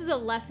a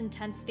less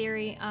intense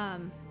theory.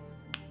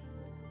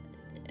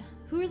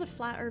 Who are the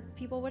flat earth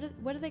people?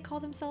 What do they call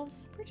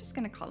themselves? We're just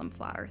gonna call them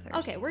flat earthers.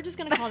 Okay, we're just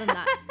gonna call them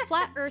that.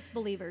 Flat earth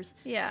believers.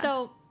 Yeah.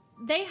 So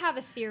they have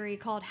a theory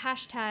called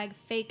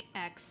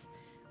 #FakeX,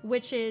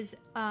 which is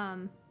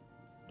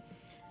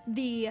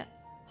the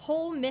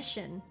whole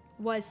mission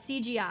was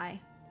CGI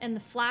and the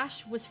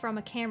flash was from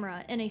a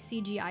camera in a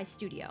CGI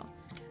studio.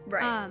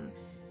 Right.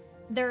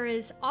 There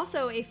is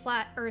also a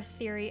flat earth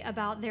theory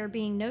about there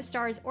being no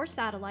stars or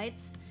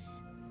satellites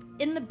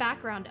in the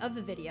background of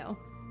the video.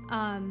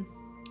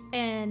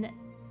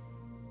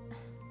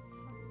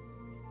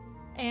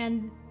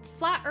 And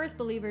flat earth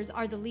believers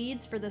are the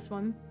leads for this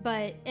one,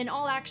 but in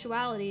all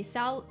actuality,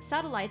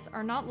 satellites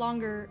are not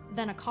longer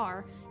than a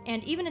car,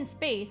 and even in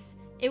space,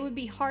 it would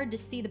be hard to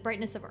see the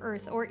brightness of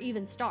Earth or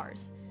even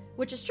stars,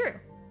 which is true.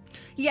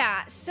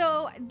 Yeah,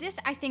 so this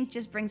I think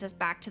just brings us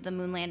back to the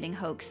moon landing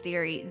hoax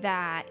theory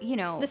that, you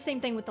know, The same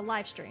thing with the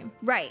live stream.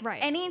 right.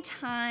 Right.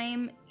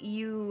 Anytime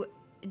you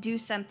do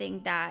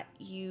something that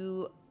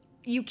you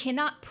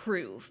cannot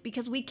prove,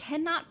 because we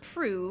cannot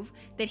prove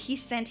that he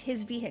sent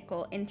his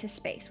vehicle into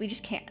space. We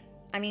just can't.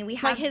 I mean, we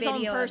have Like his own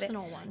video of it.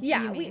 personal one,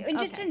 Yeah, you mean. and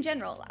just Okay. in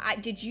general.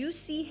 Did you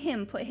see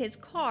him put his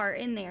car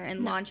in there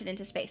and launch it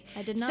into space?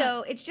 I did not.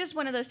 So it's just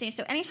one of those things.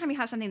 So anytime you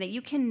have something that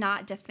you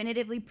cannot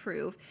definitively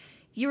prove,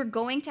 you're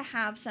going to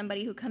have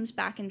somebody who comes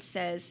back and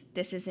says,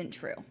 this isn't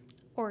true.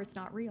 Or it's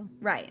not real.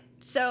 Right.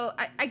 So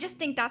I just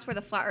think that's where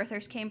the flat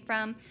earthers came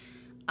from.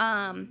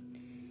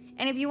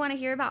 And if you want to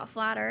hear about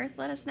flat earth,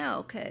 let us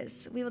know,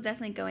 because we will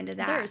definitely go into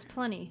that. There's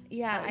plenty.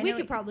 Yeah, I we know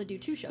could probably do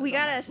 2 shows. We on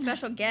got that. a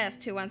special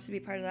guest who wants to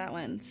be part of that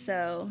one.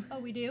 So, Oh,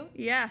 we do?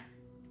 yeah.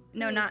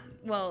 No, not,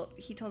 well,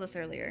 he told us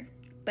earlier,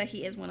 but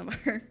he is one of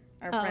our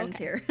friends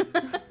okay. here.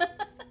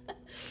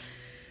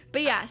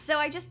 But yeah, so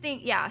I just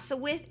think, yeah, so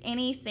with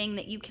anything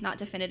that you cannot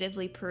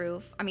definitively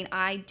prove, I mean,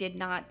 I did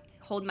not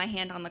hold my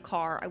hand on the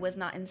car. I was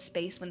not in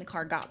space when the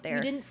car got there.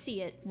 You didn't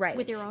see it Right.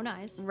 with your own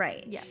eyes.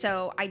 Right. Yeah.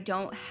 So I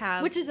don't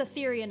have. Which is a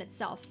theory in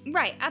itself.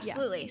 Right,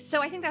 absolutely. So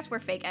I think that's where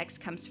fake X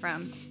comes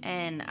from.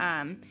 And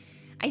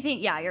I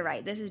think, yeah, you're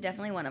right. This is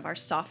definitely one of our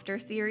softer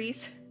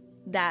theories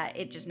that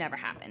it just never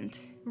happened.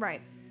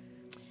 Right.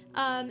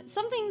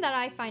 Something that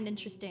I find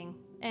interesting,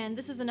 and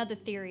this is another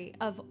theory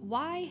of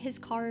why his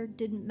car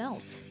didn't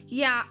melt.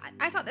 Yeah,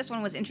 I thought this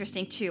one was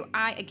interesting too.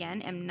 I,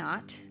 again, am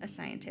not a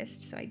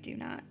scientist, so I do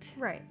not.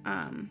 Right.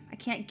 I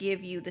can't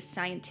give you the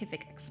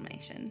scientific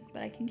explanation,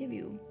 but I can give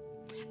you.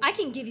 I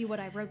can give you what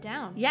I wrote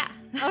down. Yeah.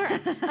 All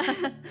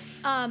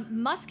right.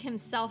 Musk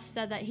himself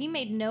said that he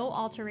made no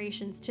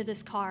alterations to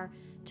this car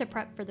to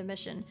prep for the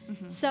mission.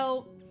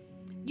 So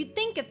you'd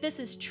think if this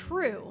is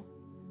true,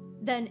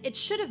 then it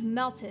should have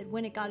melted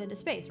when it got into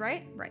space,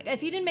 right? Right.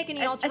 If he didn't make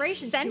any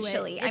alterations to it,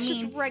 Essentially, it's I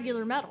just mean-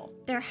 regular metal.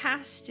 There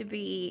has to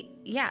be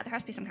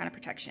some kind of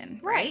protection,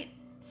 right?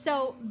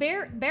 So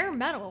bare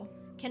metal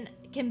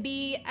can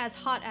be as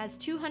hot as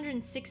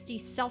 260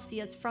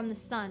 Celsius from the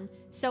sun.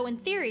 So in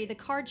theory, the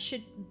card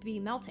should be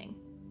melting.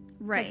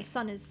 Right. Because the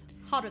sun is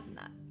hotter than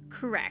that.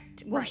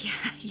 Correct. Well, yeah,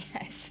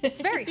 yes. It's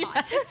very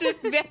hot. It's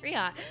very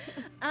hot.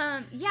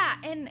 Yeah,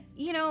 and,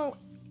 you know,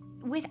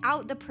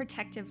 without the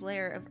protective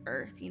layer of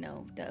Earth, you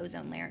know, the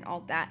ozone layer and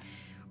all that,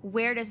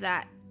 where does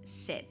that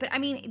sit? But I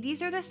mean,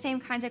 these are the same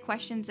kinds of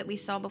questions that we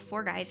saw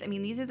before, guys. I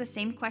mean, these are the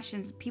same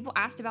questions people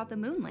asked about the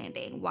moon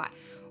landing. Why?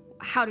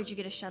 How did you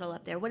get a shuttle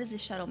up there? What is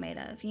this shuttle made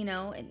of? You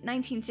know, in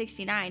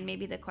 1969,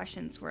 maybe the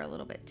questions were a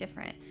little bit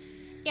different.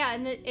 Yeah,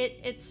 and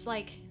it's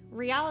like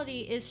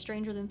reality is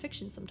stranger than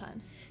fiction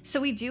sometimes. So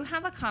we do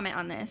have a comment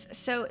on this.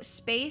 So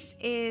space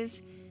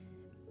is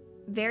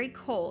very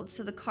cold,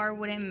 so the car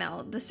wouldn't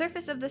melt. The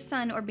surface of the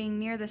sun or being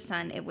near the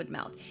sun, it would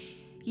melt.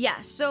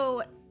 Yeah,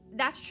 so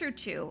that's true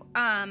too.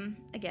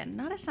 Again,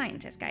 not a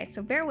scientist, guys,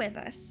 so bear with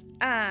us.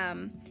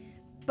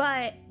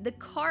 But the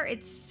car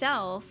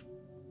itself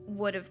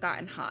would have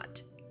gotten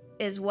hot.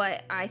 is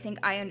what I think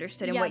I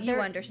understood and Yeah, what you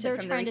they're understood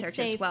from the trying to research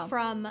say as well.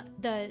 from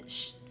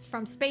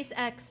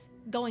SpaceX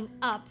going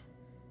up,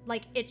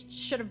 like it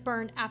should have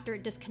burned after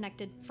it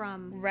disconnected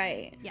from.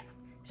 Right. Yeah,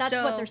 that's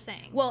what they're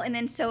saying. Well, and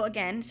then so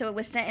it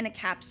was sent in a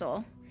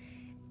capsule.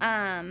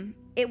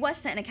 It was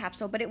sent in a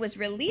capsule, but it was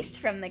released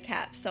from the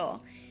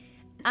capsule.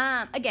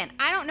 Again,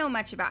 I don't know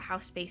much about how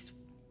space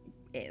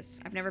is.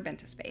 I've never been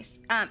to space.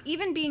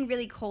 Even being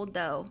really cold,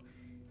 though,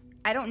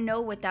 I don't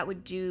know what that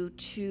would do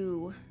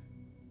to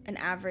an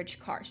average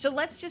car. So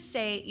let's just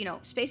say,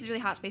 space is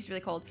really hot, space is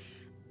really cold.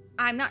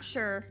 I'm not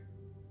sure,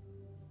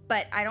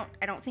 but I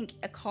don't think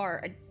a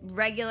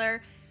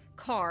regular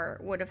car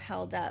would have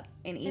held up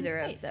in either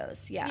of space.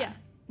 those. Yeah. Yeah,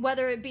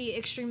 whether it be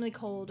extremely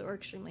cold or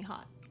extremely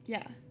hot.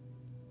 Yeah.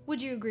 Would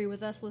you agree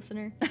with us,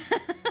 listener?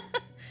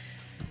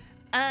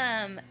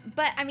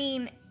 But I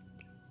mean,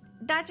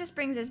 that just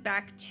brings us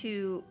back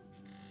to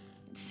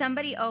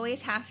somebody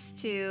always has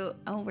to.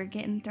 Oh, we're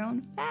getting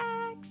thrown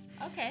facts.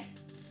 Okay.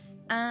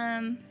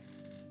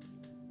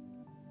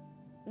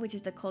 Which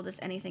is the coldest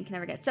anything can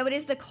ever get. So it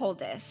is the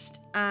coldest.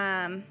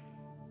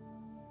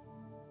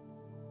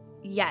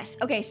 Yes.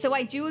 Okay, so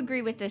I do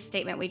agree with this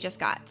statement we just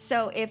got.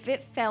 So if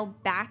it fell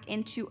back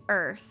into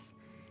Earth,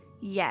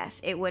 yes,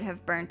 it would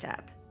have burnt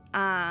up.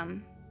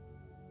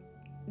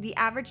 The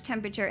average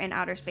temperature in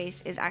outer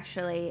space is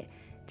actually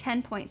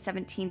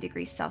 10.17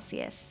 degrees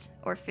Celsius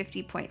or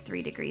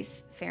 50.3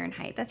 degrees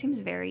Fahrenheit. That seems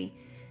very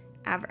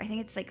average. I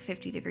think it's like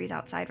 50 degrees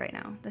outside right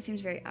now. That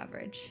seems very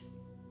average.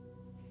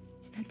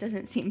 That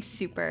doesn't seem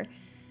super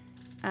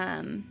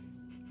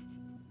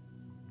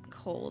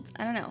cold.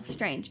 I don't know.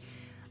 Strange.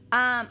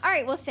 All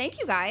right. Well, thank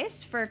you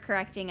guys for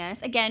correcting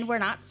us. Again, we're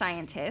not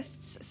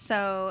scientists,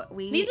 so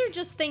These are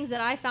just things that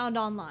I found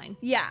online.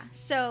 Yeah.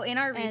 So in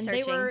our And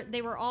researching,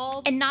 they were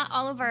all and not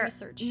all of our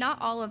research.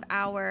 not all of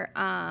our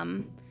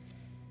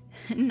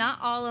not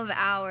all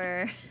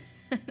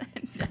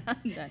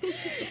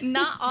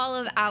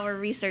of our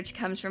research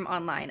comes from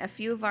online. A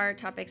few of our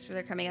topics that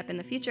are coming up in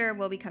the future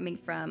will be coming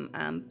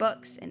from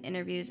books and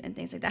interviews and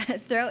things like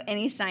that. Throw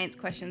any science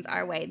questions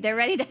our way. They're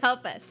ready to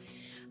help us.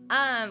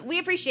 We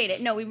appreciate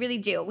it. No, we really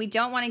do. We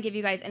don't want to give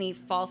you guys any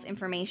false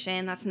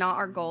information. That's not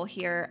our goal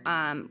here.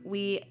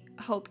 We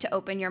hope to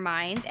open your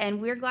mind,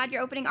 and we're glad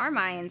you're opening our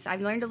minds.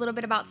 I've learned a little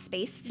bit about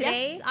space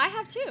today. Yes, I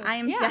have too. I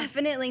am Yeah.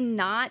 definitely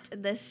not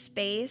the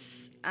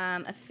space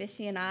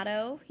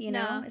aficionado,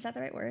 No. Is that the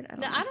right word? I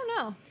I don't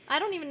know. I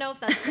don't even know if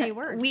that's a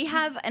word. We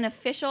have an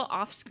official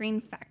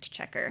off-screen fact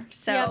checker.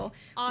 So Yep,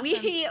 awesome.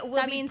 we will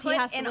that be means put he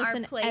has to in our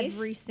listen place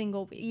every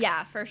single week.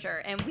 Yeah, for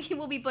sure. And we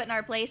will be put in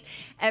our place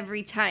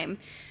every time.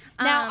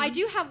 Now, I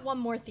do have one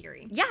more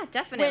theory. Yeah,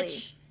 definitely.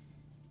 Which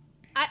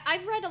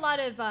I've read a lot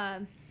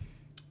of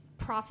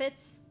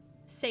prophets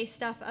say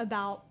stuff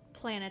about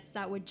planets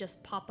that would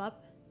just pop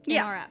up in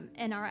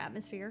our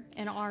atmosphere,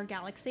 in our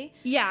galaxy.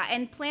 Yeah,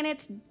 and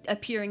planets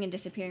appearing and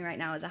disappearing right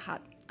now is a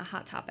hot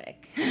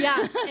topic.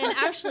 Yeah, and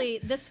actually,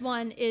 this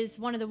one is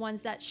one of the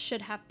ones that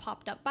should have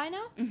popped up by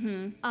now.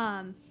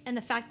 Mm-hmm. And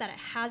the fact that it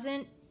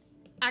hasn't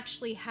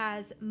actually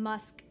has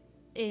Musk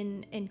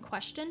in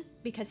question,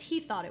 because he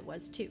thought it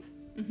was too.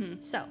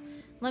 Mm-hmm. So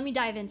let me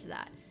dive into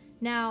that.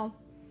 Now,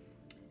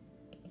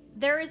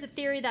 there is a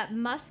theory that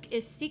Musk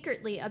is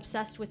secretly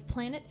obsessed with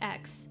Planet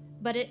X,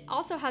 but it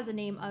also has a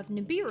name of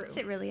Nibiru. Is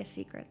it really a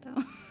secret,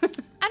 though?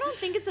 I don't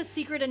think it's a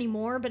secret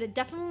anymore, but it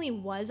definitely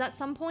was at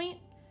some point.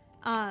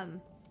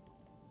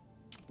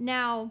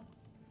 Now,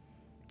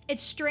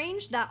 it's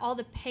strange that all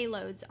the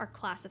payloads are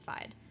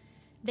classified.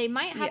 They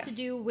might have to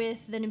do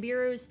with the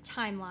Nibiru's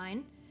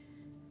timeline.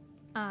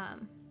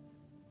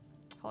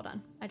 Hold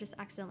on. I just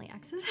accidentally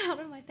exited out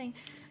of my thing.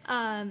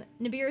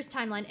 Nibiru's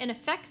timeline and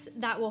effects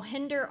that will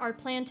hinder our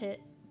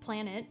planet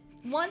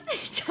once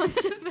it comes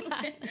to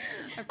pass.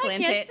 I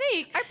can't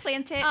speak. Our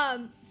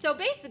planet. So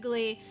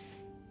basically,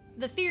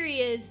 the theory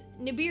is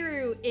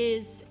Nibiru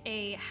is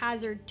a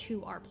hazard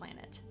to our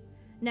planet.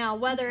 Now,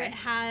 whether it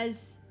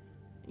has,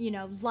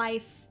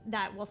 life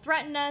that will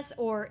threaten us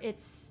or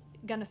it's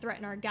going to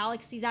threaten our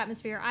galaxy's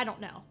atmosphere, I don't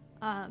know.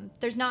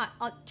 There's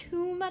not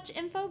too much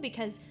info,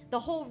 because the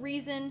whole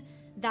reason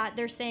that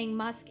they're saying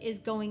Musk is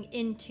going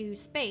into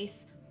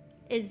space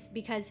is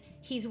because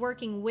he's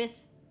working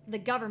with the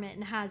government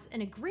and has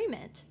an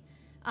agreement.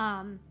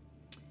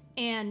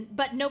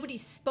 But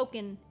nobody's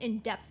spoken in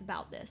depth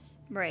about this.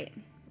 Right.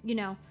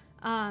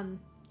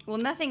 Well,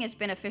 Nothing has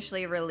been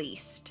officially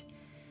released.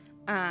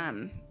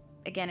 Again,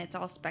 it's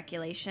all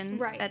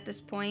speculation at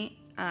this point.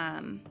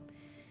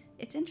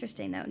 It's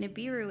interesting, though.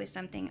 Nibiru is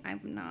something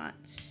I'm not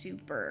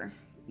super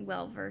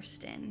well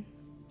versed in.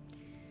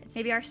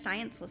 Maybe our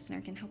science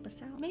listener can help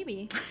us out.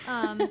 Maybe.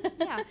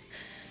 Yeah.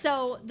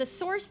 So the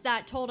source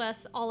that told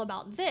us all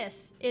about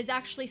this is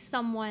actually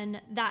someone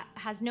that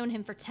has known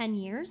him for 10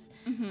 years.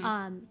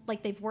 Mm-hmm.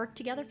 Like they've worked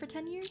together for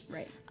 10 years.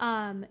 Right.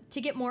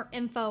 To get more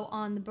info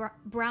on the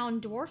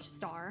brown dwarf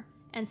star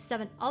and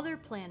 7 other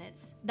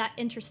planets that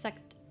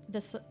intersect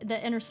the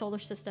inner solar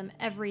system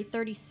every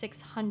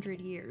 3,600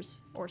 years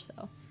or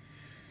so.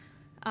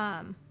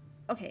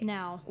 Okay.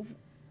 Now,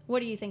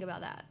 what do you think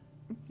about that?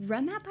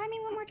 run that by me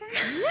one more time?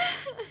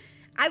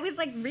 I was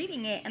like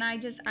reading it and I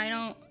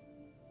don't.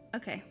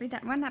 Okay,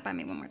 run that by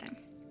me one more time.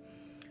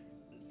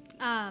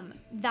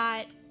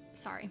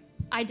 Sorry,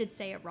 I did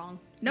say it wrong.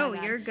 No, My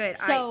bad. you're good.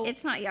 So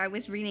it's not. Yeah, I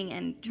was reading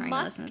and trying to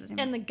Musk listen to the same.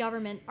 and the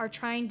government are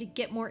trying to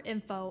get more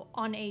info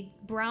on a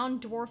brown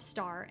dwarf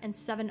star and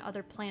 7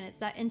 other planets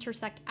that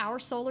intersect our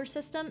solar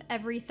system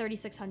every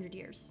 3,600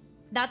 years.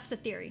 That's the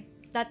theory.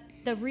 That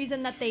the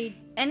reason that they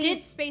did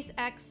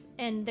SpaceX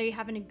and they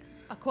have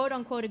a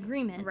quote-unquote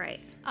agreement, Right.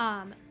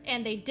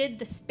 And they did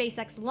the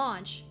SpaceX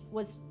launch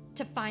was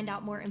to find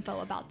out more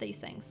info about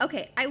these things.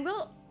 Okay, I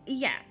will.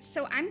 Yeah,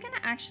 so I'm going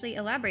to actually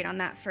elaborate on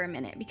that for a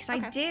minute because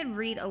I did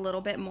read a little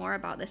bit more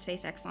about the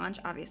SpaceX launch,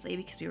 obviously,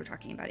 because we were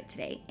talking about it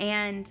today.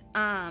 And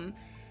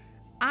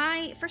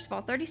first of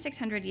all,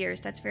 3,600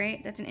 years, that's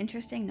an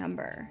interesting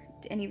number.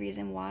 Any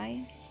reason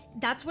why?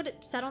 That's what it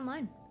said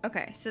online.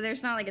 Okay, so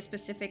there's not like a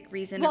specific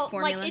reason Well, or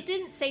formula? like it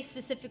didn't say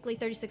specifically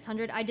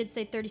 3,600. I did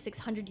say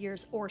 3,600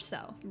 years or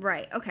so.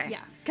 Right, okay.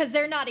 Yeah, because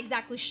they're not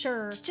exactly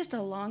sure. It's just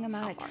a long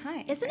amount of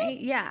time. Isn't right?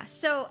 it? Yeah,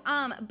 so,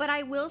 but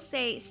I will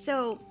say,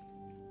 so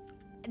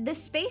the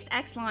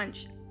SpaceX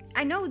launch,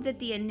 I know that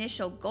the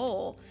initial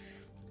goal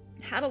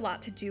had a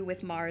lot to do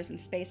with Mars and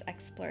space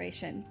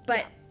exploration,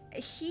 but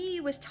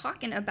he was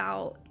talking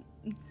about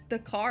the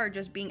car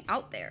just being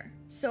out there.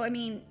 So, I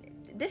mean,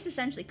 this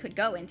essentially could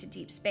go into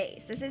deep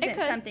space. This isn't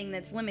something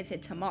that's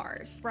limited to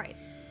Mars. Right.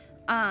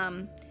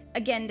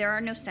 Again, there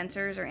are no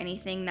sensors or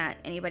anything that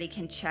anybody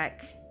can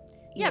check.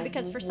 Yeah,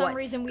 because for some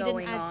reason we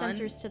didn't add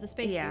sensors to the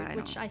spacesuit, Yeah,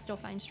 which I still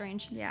find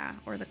strange. Yeah,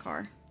 or the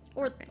car.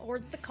 Or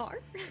the car.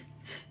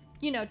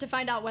 To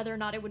find out whether or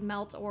not it would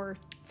melt or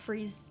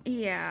freeze.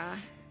 Yeah.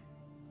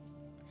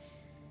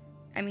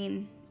 I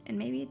mean, and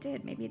maybe it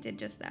did. Maybe it did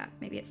just that.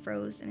 Maybe it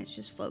froze and it's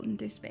just floating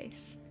through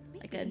space.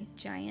 Like a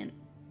giant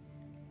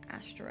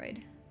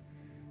asteroid.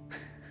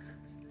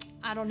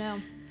 I don't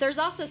know. There's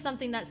also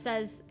something that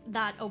says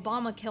that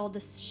Obama killed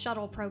this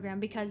shuttle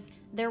program because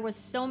there was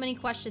so many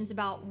questions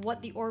about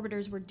what the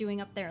orbiters were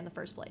doing up there in the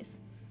first place.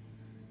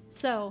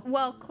 So,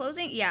 well,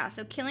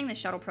 so killing the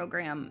shuttle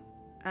program,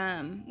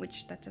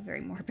 which that's a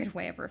very morbid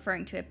way of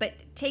referring to it, but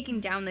taking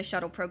down the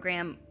shuttle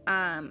program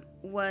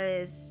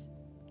was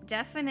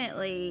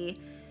definitely,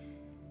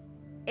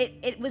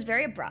 it was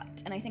very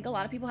abrupt, and I think a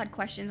lot of people had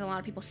questions, a lot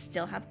of people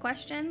still have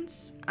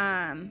questions,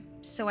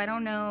 so I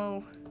don't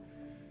know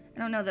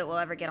that we'll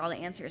ever get all the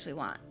answers we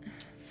want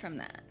from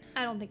that.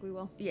 I don't think we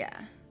will. Yeah.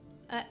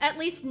 At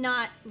least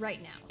not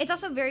right now. It's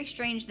also very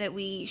strange that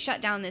we shut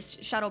down this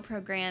shuttle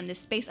program, this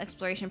space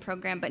exploration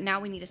program, but now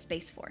we need a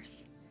space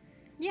force.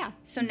 Yeah.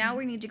 So now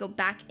we need to go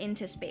back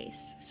into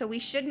space. So we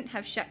shouldn't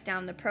have shut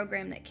down the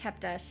program that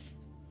kept us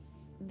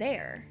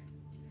there.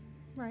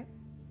 Right.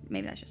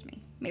 Maybe that's just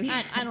me. Maybe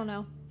I don't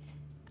know.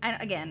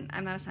 Again,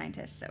 I'm not a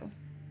scientist, so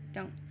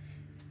don't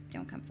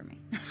come for me.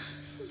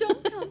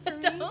 Don't come for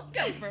me. Don't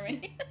come for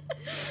me.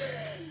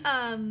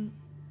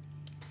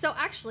 So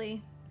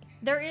actually,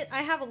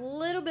 I have a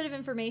little bit of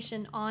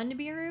information on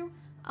Nibiru.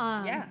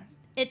 Yeah.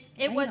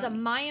 It was a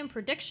Mayan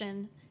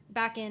prediction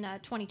back in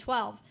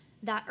 2012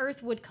 that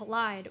Earth would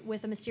collide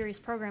with a mysterious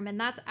program, and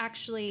that's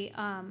actually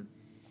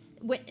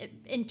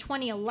in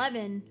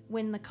 2011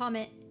 when the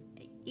comet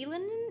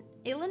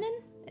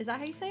Elenin, is that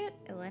how you say it?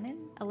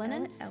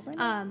 Elenin.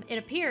 It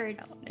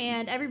appeared,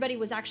 and everybody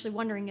was actually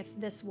wondering if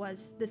this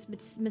was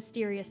this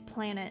mysterious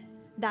planet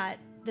that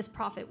this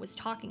prophet was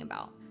talking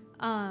about.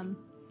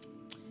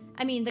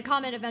 I mean, the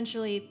comet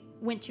eventually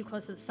went too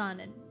close to the sun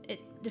and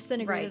it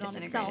disintegrated on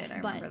itself. I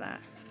remember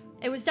that.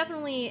 It was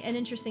definitely an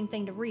interesting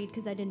thing to read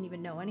because I didn't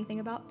even know anything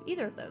about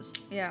either of those.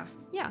 Yeah.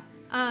 Yeah.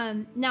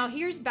 Now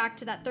here's back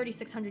to that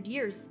 3,600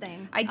 years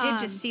thing. I did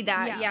just see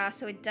that. Yeah.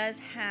 So it does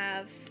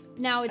have.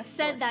 Now it's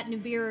said that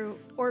Nibiru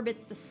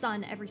orbits the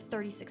sun every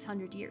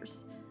 3,600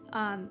 years.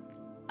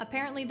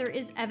 Apparently there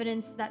is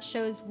evidence that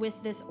shows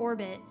with this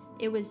orbit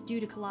it was due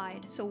to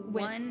collide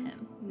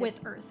with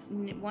Earth.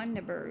 One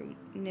Nibiru.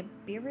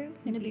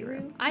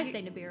 I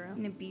say Nibiru.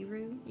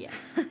 Nibiru? Yeah.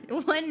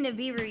 One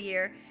Nibiru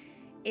year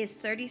is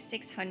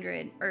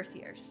 3,600 Earth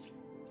years.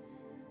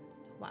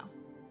 Wow.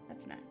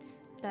 That's nuts.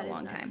 That That's a is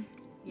long nuts. time.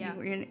 Yeah.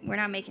 We're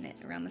not making it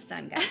around the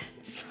sun, guys.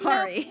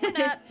 Sorry. No,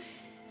 we're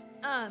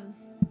not.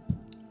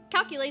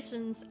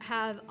 Calculations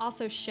have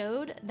also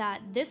showed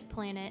that this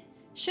planet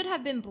should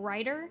have been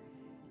brighter,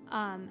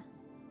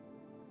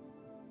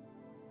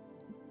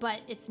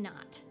 but it's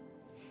not.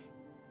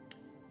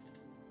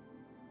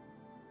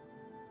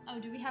 Oh,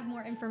 do we have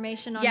more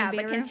information on Yeah, Nibiru?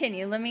 but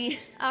continue. Let me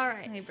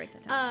break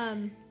that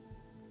down.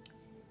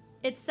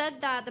 It's said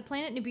that the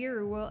planet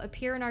Nibiru will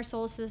appear in our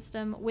solar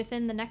system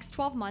within the next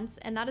 12 months,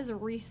 and that is a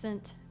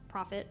recent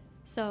prophet.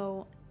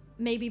 So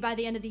maybe by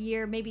the end of the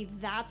year, maybe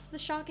that's the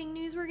shocking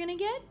news we're going to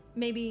get.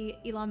 Maybe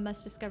Elon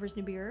Musk discovers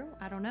Nibiru.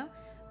 I don't know.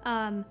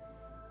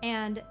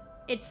 And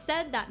it's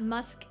said that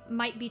Musk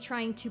might be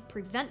trying to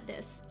prevent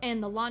this,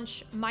 and the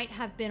launch might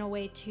have been a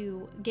way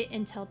to get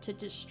intel to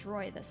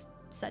destroy this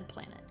said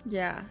planet.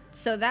 Yeah.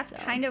 So that's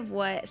kind of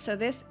what. So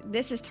this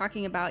is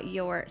talking about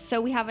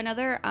so we have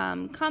another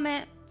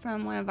comet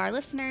from one of our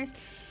listeners.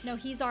 No,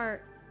 he's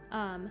our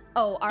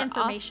Our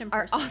information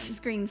our person.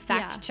 off-screen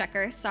fact Yeah.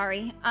 checker.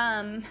 Sorry,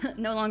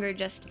 no longer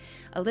just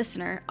a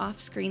listener,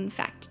 off-screen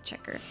fact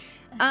checker.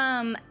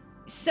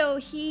 So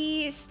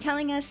he's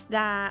telling us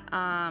that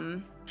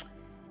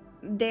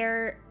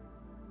there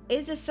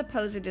is a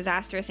supposed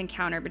disastrous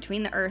encounter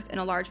between the Earth and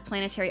a large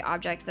planetary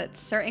object that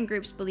certain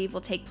groups believe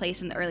will take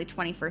place in the early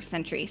 21st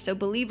century. So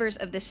believers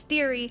of this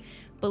theory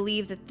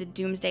believe that the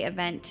doomsday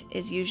event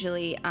is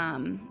usually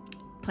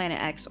Planet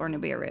X or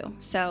Nibiru.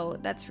 So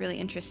that's really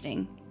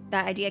interesting.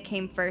 That idea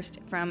came first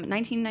from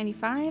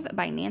 1995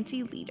 by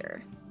Nancy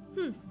Leader.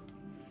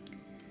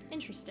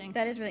 Interesting.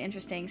 That is really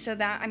interesting. So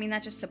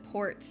that just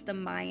supports the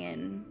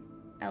Mayan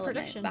element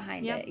Prediction.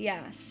 behind Yep. it.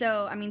 Yeah.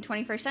 So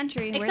 21st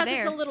century, Except we're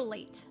there. it's a little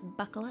late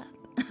Buckle up.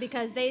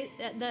 because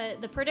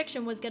the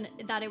prediction was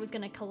that it was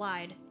gonna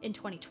collide in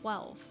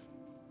 2012.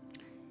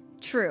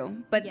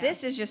 True, but Yeah.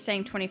 this is just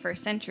saying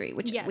 21st century,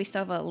 which we Yes.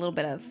 still have a little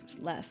bit of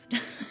left.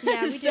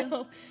 Yeah, we So-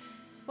 do.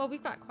 Well,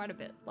 we've got quite a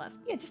bit left.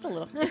 Yeah, just a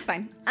little. It's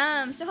fine.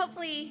 So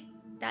hopefully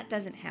that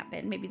doesn't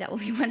happen. Maybe that will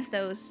be one of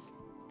those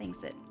things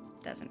that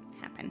doesn't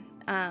happen.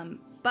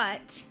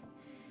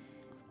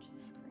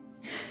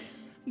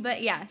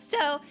 But yeah.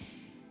 So,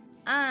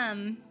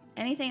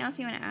 anything else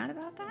you want to add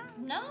about that?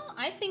 No,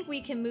 I think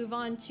we can move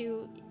on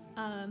to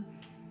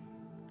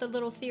the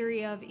little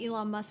theory of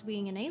Elon Musk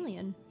being an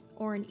alien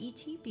or an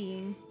ET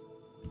being.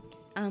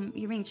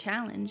 You're being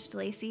challenged,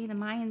 Lacey. The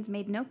Mayans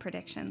made no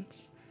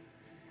predictions.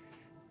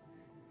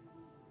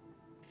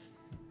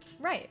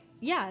 Right.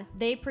 Yeah,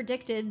 they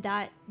predicted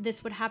that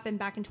this would happen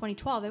back in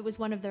 2012. It was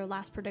one of their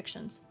last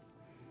predictions.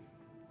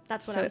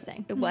 That's what I was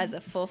saying. It was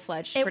a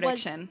full-fledged It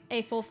prediction. was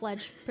a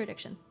full-fledged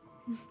prediction.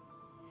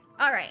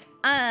 All right.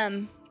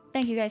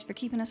 Thank you guys for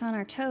keeping us on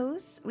our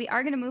toes. We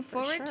are going to move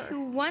forward sure. to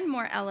one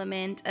more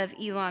element of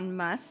Elon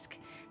Musk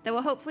that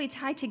will hopefully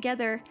tie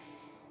together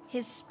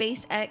his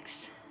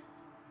SpaceX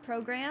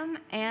program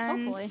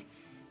and Hopefully.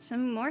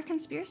 some more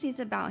conspiracies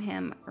about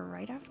him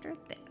right after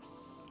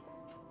this.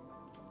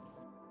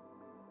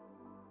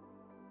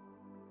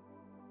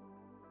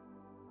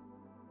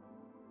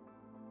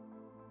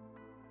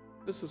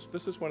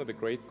 This is one of the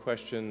great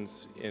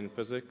questions in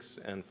physics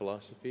and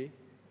philosophy,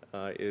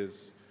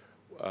 is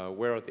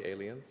where are the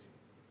aliens?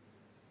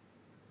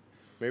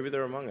 Maybe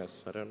they're among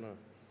us, I don't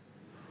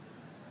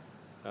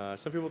know.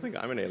 Some people think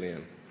I'm an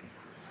alien.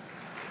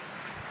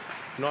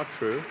 Not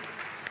true.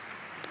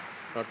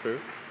 Not true.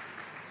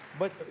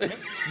 But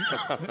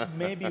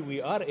maybe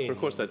we are alien. Of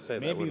course I'd say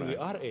that, Maybe wouldn't we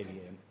I? are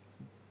alien.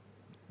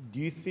 Do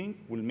you think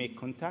we'll make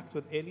contact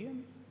with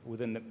alien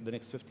within the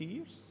next 50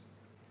 years?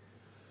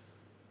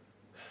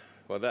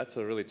 Well, that's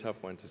a really tough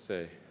one to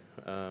say.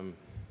 I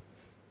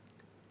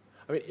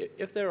mean,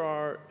 if there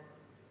are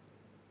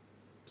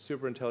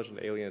super intelligent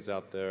aliens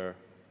out there,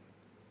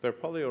 they're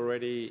probably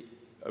already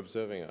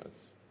observing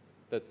us.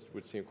 That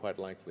would seem quite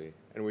likely,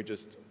 and we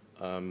just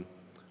are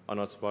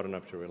not smart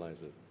enough to realize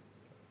it.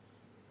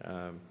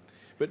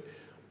 But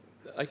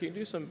I can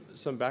do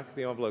some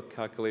back-of-the-envelope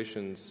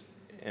calculations,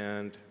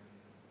 and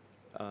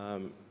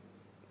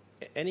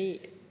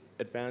any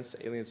advanced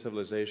alien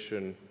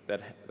civilization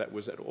that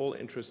was at all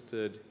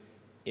interested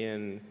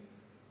in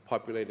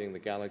populating the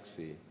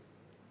galaxy,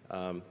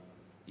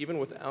 even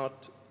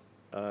without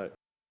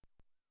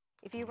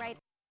If you write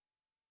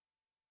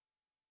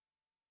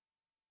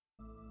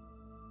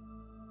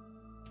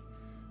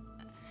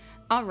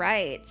All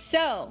right.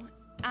 So,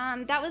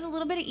 that was a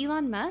little bit of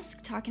Elon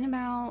Musk talking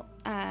about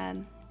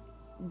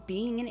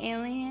being an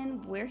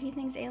alien, where he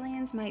thinks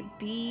aliens might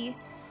be.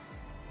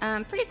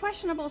 Pretty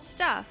questionable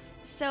stuff.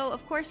 So,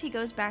 of course, he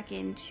goes back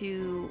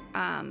into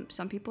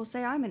some people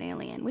say I'm an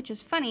alien, which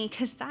is funny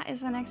because that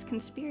is the next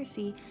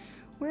conspiracy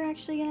we're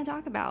actually going to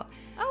talk about.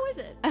 Oh, is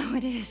it? Oh,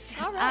 it is.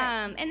 All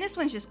right. And this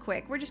one's just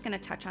quick. We're just going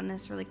to touch on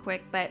this really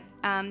quick. But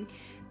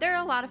there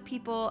are a lot of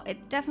people.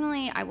 It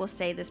definitely, I will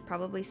say, this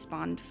probably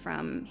spawned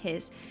from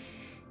his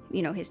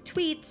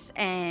tweets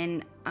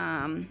and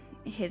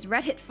his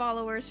Reddit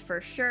followers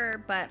for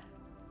sure. But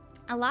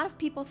a lot of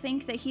people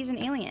think that he's an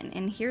alien,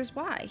 and here's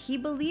why. He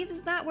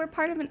believes that we're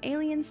part of an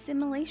alien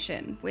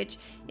simulation, which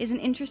is an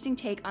interesting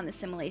take on the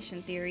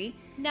simulation theory.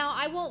 Now,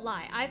 I won't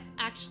lie. I've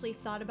actually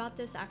thought about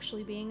this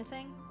actually being a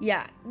thing.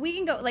 Yeah, we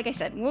can go, like I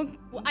said, Well,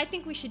 I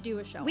think we should do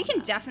a show. we on can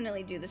that.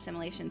 definitely do the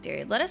simulation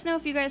theory. Let us know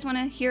if you guys want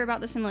to hear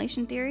about the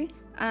simulation theory.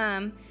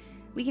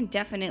 We can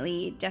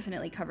definitely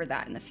cover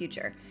that in the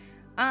future.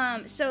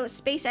 So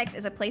SpaceX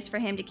is a place for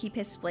him to keep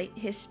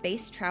his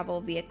space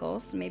travel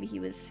vehicles. Maybe he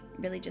was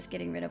really just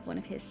getting rid of one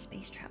of his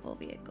space travel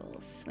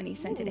vehicles when he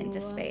sent it into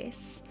Ooh.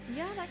 space.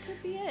 Yeah, that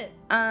could be it.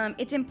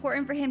 It's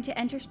important for him to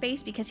enter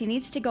space because he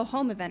needs to go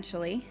home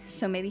eventually.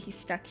 So maybe he's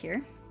stuck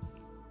here.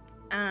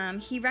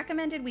 He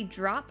recommended we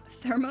drop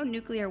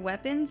thermonuclear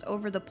weapons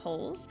over the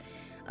poles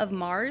of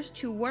Mars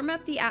to warm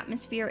up the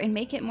atmosphere and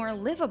make it more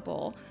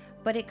livable.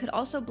 But it could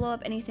also blow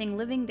up anything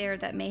living there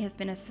that may have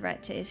been a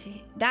threat to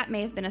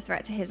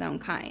his own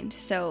kind.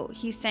 So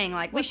he's saying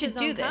like we What's should his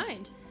do own this.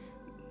 kind?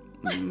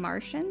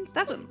 Martians?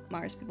 That's what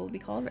Mars people would be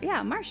called.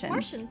 Yeah, Martians.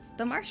 Martians.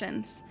 The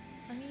Martians.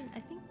 I mean,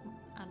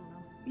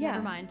 Yeah,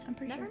 Never mind. I'm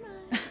pretty Never sure.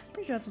 mind. I'm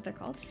pretty sure that's what they're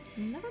called.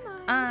 Never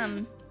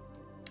mind.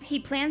 He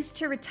plans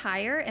to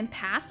retire and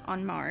pass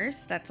on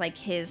Mars. That's like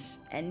his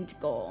end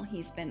goal.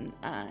 He's been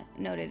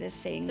noted as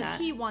saying So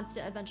that he wants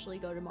to eventually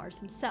go to Mars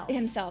himself.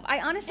 himself. I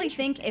honestly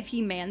think Interesting. if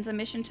he mans a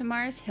mission to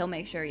Mars, he'll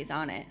make sure he's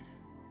on it.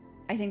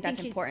 I think that's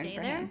Think he'd important stay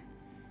for there? him.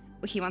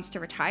 Well, he wants to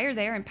retire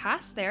there and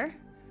pass there.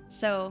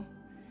 So,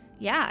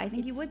 yeah, I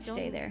think he would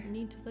stay there.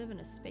 Need to live in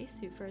a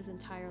spacesuit for his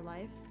entire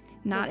life.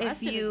 Not the if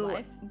rest of his you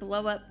life.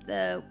 blow up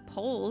the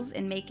poles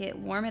and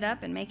warm it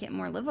up and make it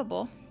more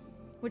livable.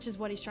 Which is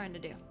what he's trying to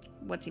do.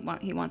 What's he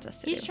want? He wants us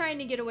to He's do. trying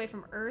to get away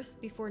from Earth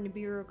before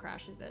Nibiru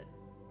crashes it.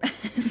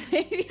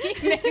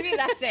 maybe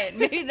that's it.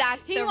 Maybe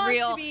that's He the wants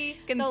real to be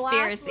conspiracy. the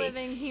last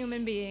living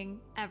human being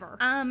ever.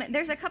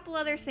 There's a couple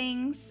other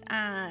things.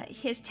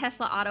 His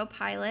Tesla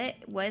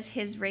autopilot was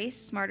his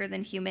race, Smarter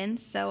Than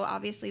Humans. So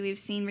obviously we've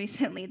seen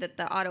recently that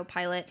the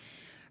autopilot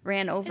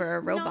ran over a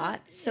It's robot.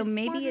 not So as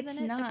maybe smarter it's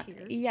than it not.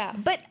 appears. Yeah,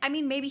 but I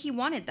mean, maybe he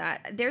wanted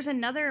that. There's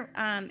another.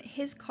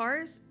 His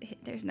cars,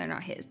 they're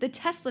not his. The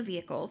Tesla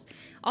vehicles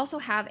also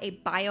have a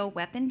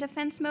bioweapon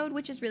defense mode,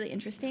 which is really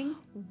interesting.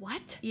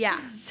 What? Yeah.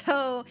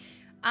 So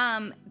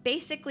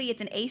basically, it's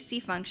an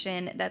AC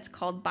function that's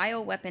called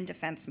bioweapon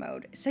defense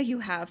mode. So you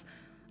have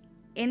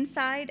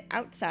inside,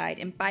 outside,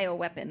 and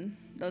bioweapon.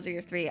 Those are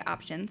your three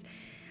options.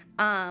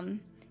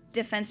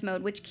 Defense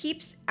mode, which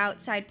keeps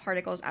outside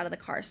particles out of the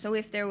car. So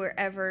if there were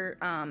ever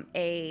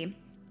a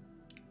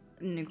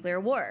nuclear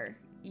war,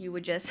 you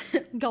would just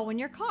Go in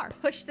your car.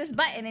 push this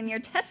button in your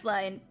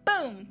Tesla and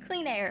boom,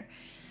 clean air.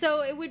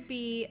 So it would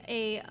be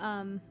a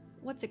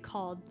what's it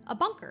called? A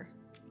bunker.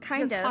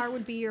 Kind your of. car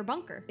would be your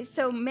bunker.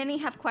 So many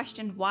have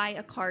questioned why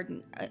a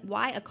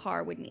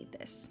car would need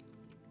this.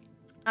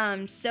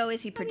 So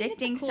is he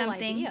predicting cool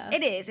something? idea.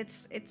 It is.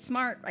 It's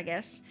smart, I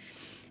guess.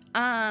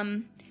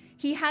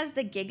 He has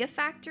the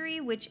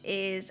Gigafactory, which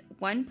is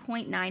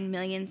 1.9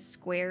 million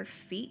square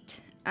feet.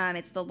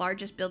 It's the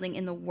largest building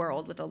in the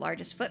world with the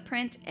largest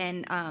footprint,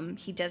 and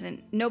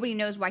nobody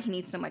knows why he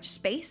needs so much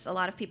space. A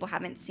lot of people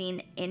haven't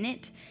seen in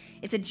it.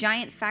 It's a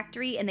giant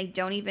factory, and they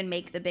don't even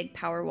make the big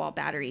Powerwall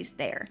batteries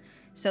there.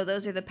 So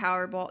those are the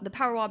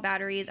Powerwall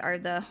batteries are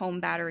the home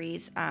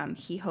batteries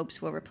he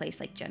hopes will replace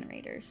like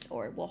generators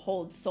or will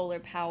hold solar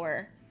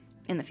power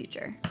in the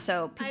future.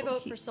 So I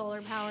vote for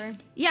solar power.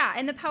 yeah,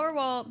 and the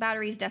Powerwall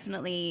batteries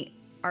definitely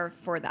are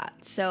for that.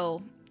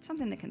 So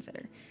something to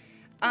consider.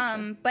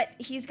 But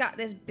he's got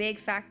this big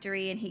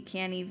factory and he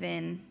can't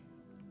even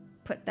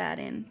put that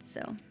in.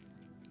 So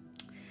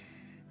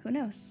who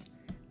knows?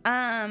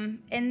 And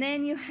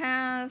then you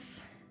have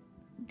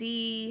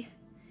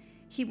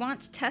he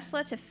wants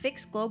Tesla to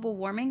fix global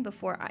warming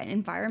before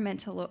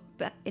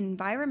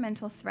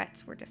environmental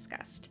threats were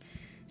discussed.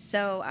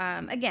 So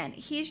again,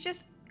 he's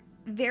just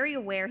very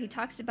aware. He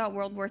talks about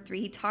World War III.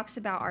 He talks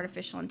about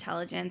artificial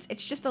intelligence.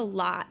 It's just a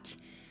lot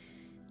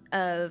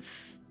of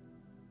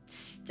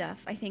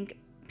stuff. I think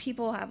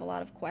people have a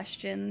lot of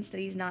questions that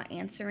he's not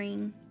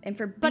answering. And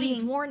But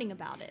he's warning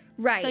about it.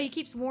 Right. So he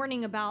keeps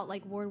warning about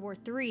like World War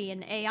III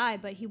and AI,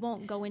 but he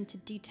won't go into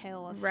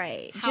detail of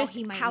right. how just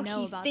he might how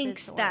know he about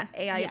thinks this that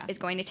AI is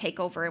going to take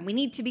over and we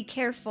need to be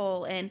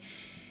careful. And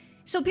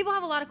so people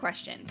have a lot of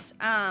questions.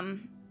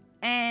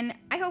 And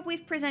I hope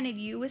we've presented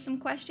you with some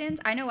questions.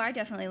 I know I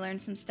definitely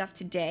learned some stuff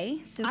today.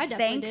 So I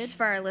definitely thanks did.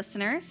 for our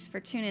listeners for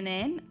tuning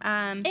in.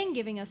 And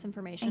giving us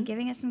information. And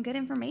giving us some good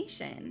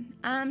information.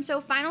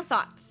 So final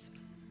thoughts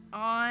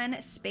on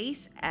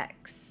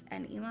SpaceX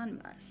and Elon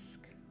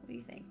Musk. What do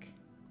you think?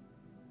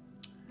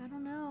 I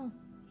don't know.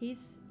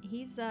 He's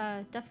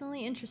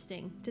definitely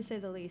interesting, to say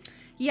the least.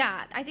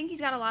 Yeah, I think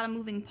he's got a lot of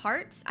moving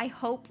parts. I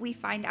hope we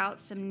find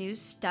out some new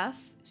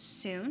stuff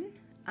soon.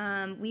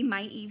 We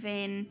might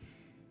even...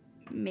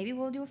 Maybe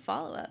we'll do a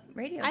follow-up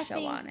radio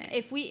show on it.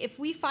 If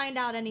we find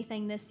out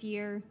anything this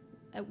year,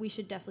 we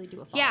should definitely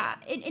do a follow-up.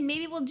 Yeah, and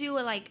maybe we'll do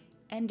a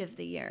end of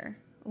the year.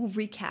 We'll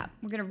recap.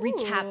 We're gonna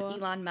recap Ooh,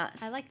 Elon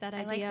Musk. I like that I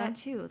like idea. that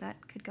too.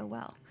 That could go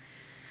well.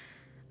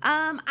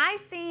 I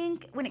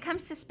think when it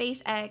comes to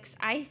SpaceX,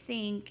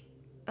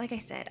 like I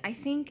said, I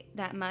think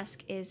that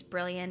Musk is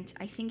brilliant.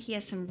 I think he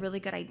has some really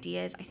good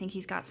ideas. I think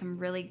he's got some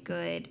really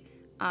good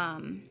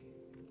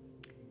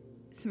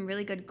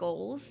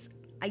goals.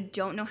 I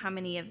don't know how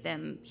many of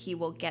them he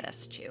will get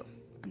us to,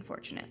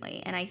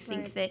 unfortunately. And I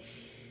think that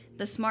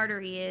the smarter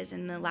he is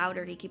and the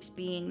louder he keeps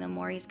being, the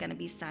more he's going to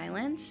be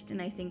silenced.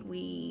 And I think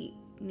we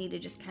need to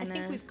just kind of... I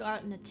think we've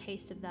gotten a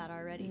taste of that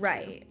already,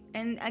 Right. too.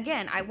 And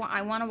again, I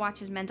want to watch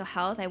his mental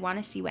health. I want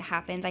to see what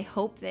happens. I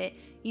hope that,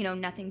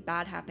 nothing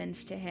bad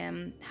happens to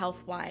him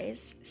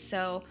health-wise.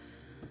 So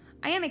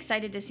I am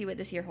excited to see what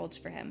this year holds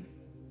for him.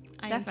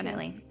 I am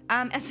Definitely.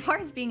 As far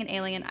as being an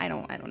alien, I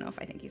don't know if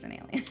I think he's an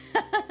alien.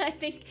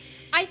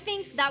 I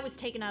think that was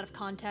taken out of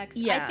context.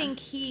 Yeah. I think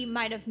he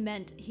might have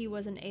meant he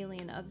was an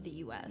alien of the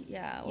U.S.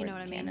 Yeah, you or know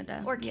what Canada. I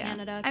mean? Or Yeah.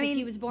 Canada, I because mean-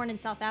 he was born in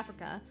South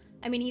Africa.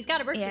 I mean, he's got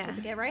a birth Yeah.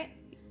 certificate, right?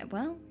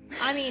 Well,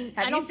 I mean,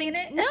 Have I you don't seen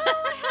think it? No,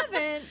 I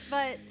haven't.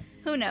 But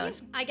who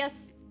knows? I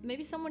guess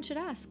maybe someone should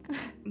ask.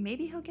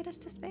 Maybe he'll get us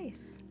to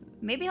space.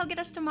 maybe he'll get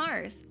us to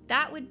Mars.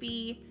 That would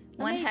be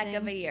one heck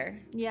of Amazing. a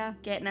year. Yeah.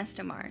 Getting us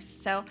to Mars.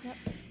 So Yep.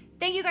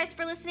 thank you guys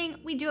for listening.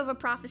 We do have a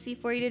prophecy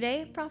for you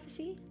today.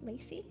 Prophecy,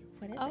 Lacey,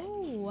 what is it?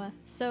 Oh,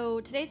 so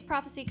today's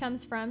prophecy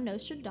comes from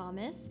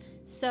Nostradamus.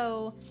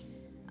 So,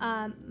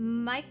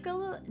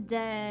 Michael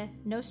de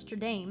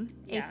Nostradame,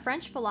 Yeah. a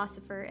French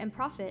philosopher and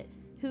prophet,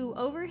 who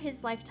over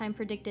his lifetime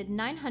predicted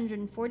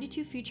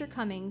 942 future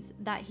comings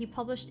that he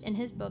published in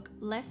his book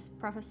Les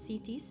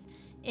Prophéties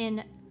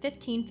in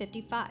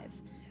 1555.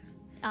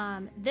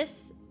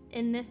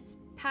 In this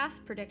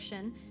past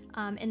prediction,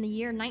 in the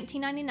year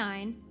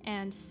 1999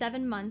 and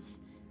 7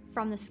 months,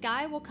 from the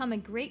sky will come a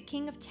great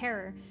king of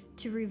terror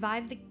to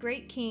revive the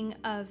great king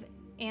of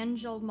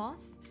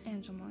Angelmos,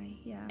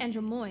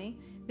 Angelmoy.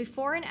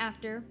 Before and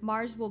after,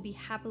 Mars will be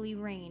happily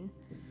reign.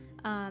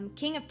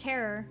 King of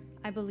terror,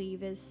 I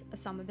believe, is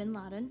Osama bin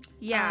Laden.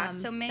 Yeah,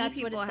 so many that's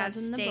what it people have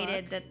says in the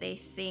stated book. that they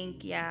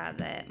think,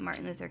 that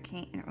Martin Luther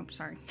King. No, I'm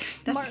sorry.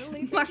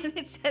 Martin Luther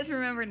It says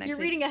remember next You're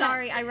week. reading ahead.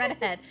 Sorry, I read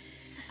ahead.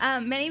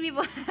 Many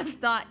people have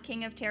thought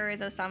King of Terror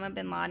is Osama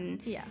bin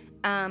Laden. Yeah.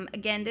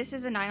 Again, this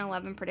is a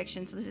 9/11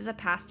 prediction, so this is a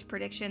past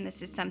prediction.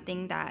 This is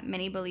something that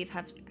many believe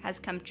has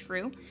come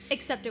true.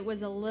 Except it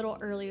was a little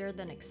earlier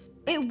than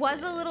expected. It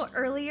was a little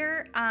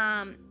earlier,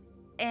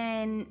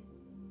 and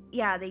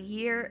yeah, the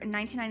year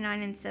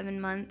 1999 and 7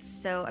 months.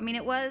 So, I mean,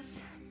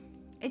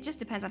 it just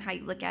depends on how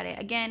you look at it.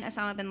 Again,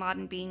 Osama bin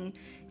Laden being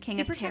king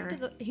of terror.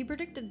 He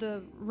predicted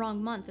the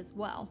wrong month as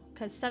well,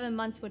 because 7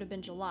 months would have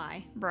been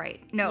July.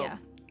 Right. No. Yeah.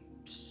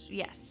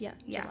 Yes. Yeah,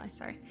 July.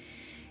 Sorry.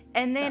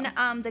 And then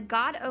the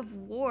god of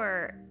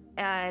war,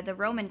 the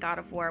Roman god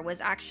of war, was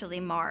actually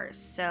Mars.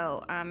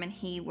 So, and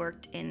he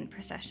worked in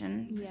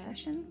procession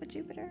with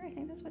Jupiter. I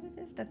think that's what it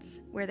is. That's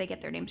where they get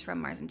their names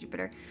from, Mars and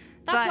Jupiter.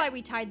 That's But- why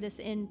we tied this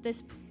in,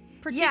 this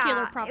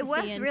particular prophecy it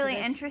was into really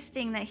this.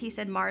 interesting that he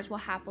said Mars will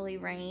happily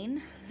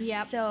reign.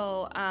 Yep.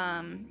 So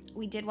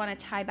we did want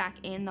to tie back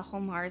in the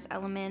whole Mars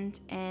element,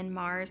 and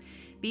Mars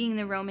being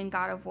the Roman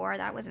god of war.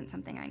 That wasn't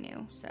something I knew,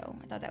 so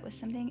I thought that was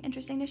something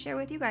interesting to share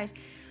with you guys.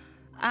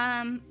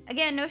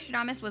 Again,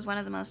 Nostradamus was one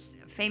of the most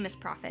famous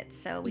prophets,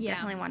 so we Yeah.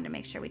 definitely wanted to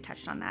make sure we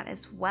touched on that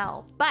as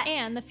well. But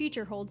And the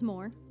future holds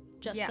more,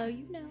 just Yeah. so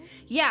you know.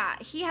 yeah,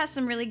 he has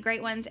some really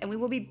great ones, and we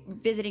will be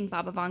visiting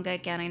Baba Vanga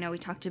again. I know we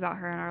talked about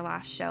her in our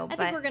last show, I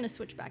think we're going to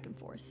switch back and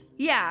forth.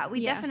 yeah,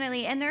 we Yeah.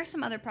 definitely, and there are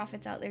some other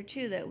prophets out there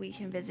too that we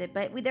can visit,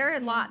 but there are a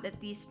lot that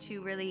these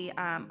two really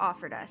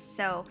offered us.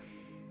 So,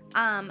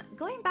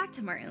 going back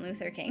to Martin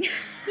Luther King,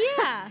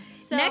 Yeah.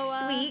 So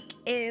next week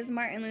is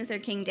Martin Luther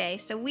King Day,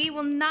 so we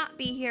will not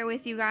be here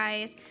with you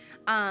guys,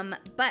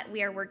 but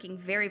we are working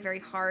very, very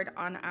hard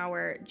on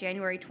our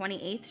January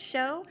 28th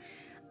show.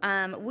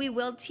 We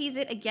will tease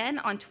it again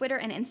on Twitter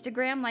and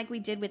Instagram like we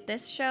did with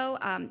this show,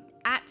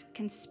 at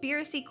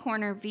Conspiracy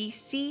Corner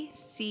VC,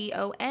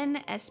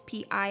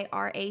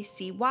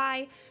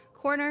 CONSPIRACY,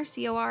 Corner,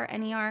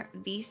 CORNER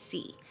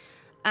VC.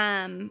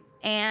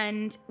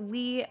 And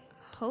we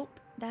hope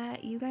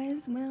that you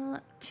guys will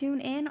tune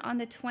in on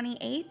the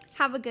 28th.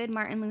 Have a good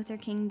Martin Luther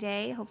King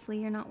Day. Hopefully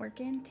you're not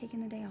working,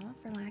 taking the day off,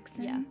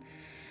 relaxing. Yeah.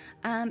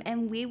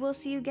 And we will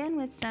see you again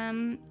with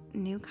some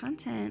new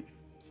content.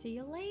 see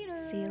you later.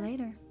 See you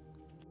later.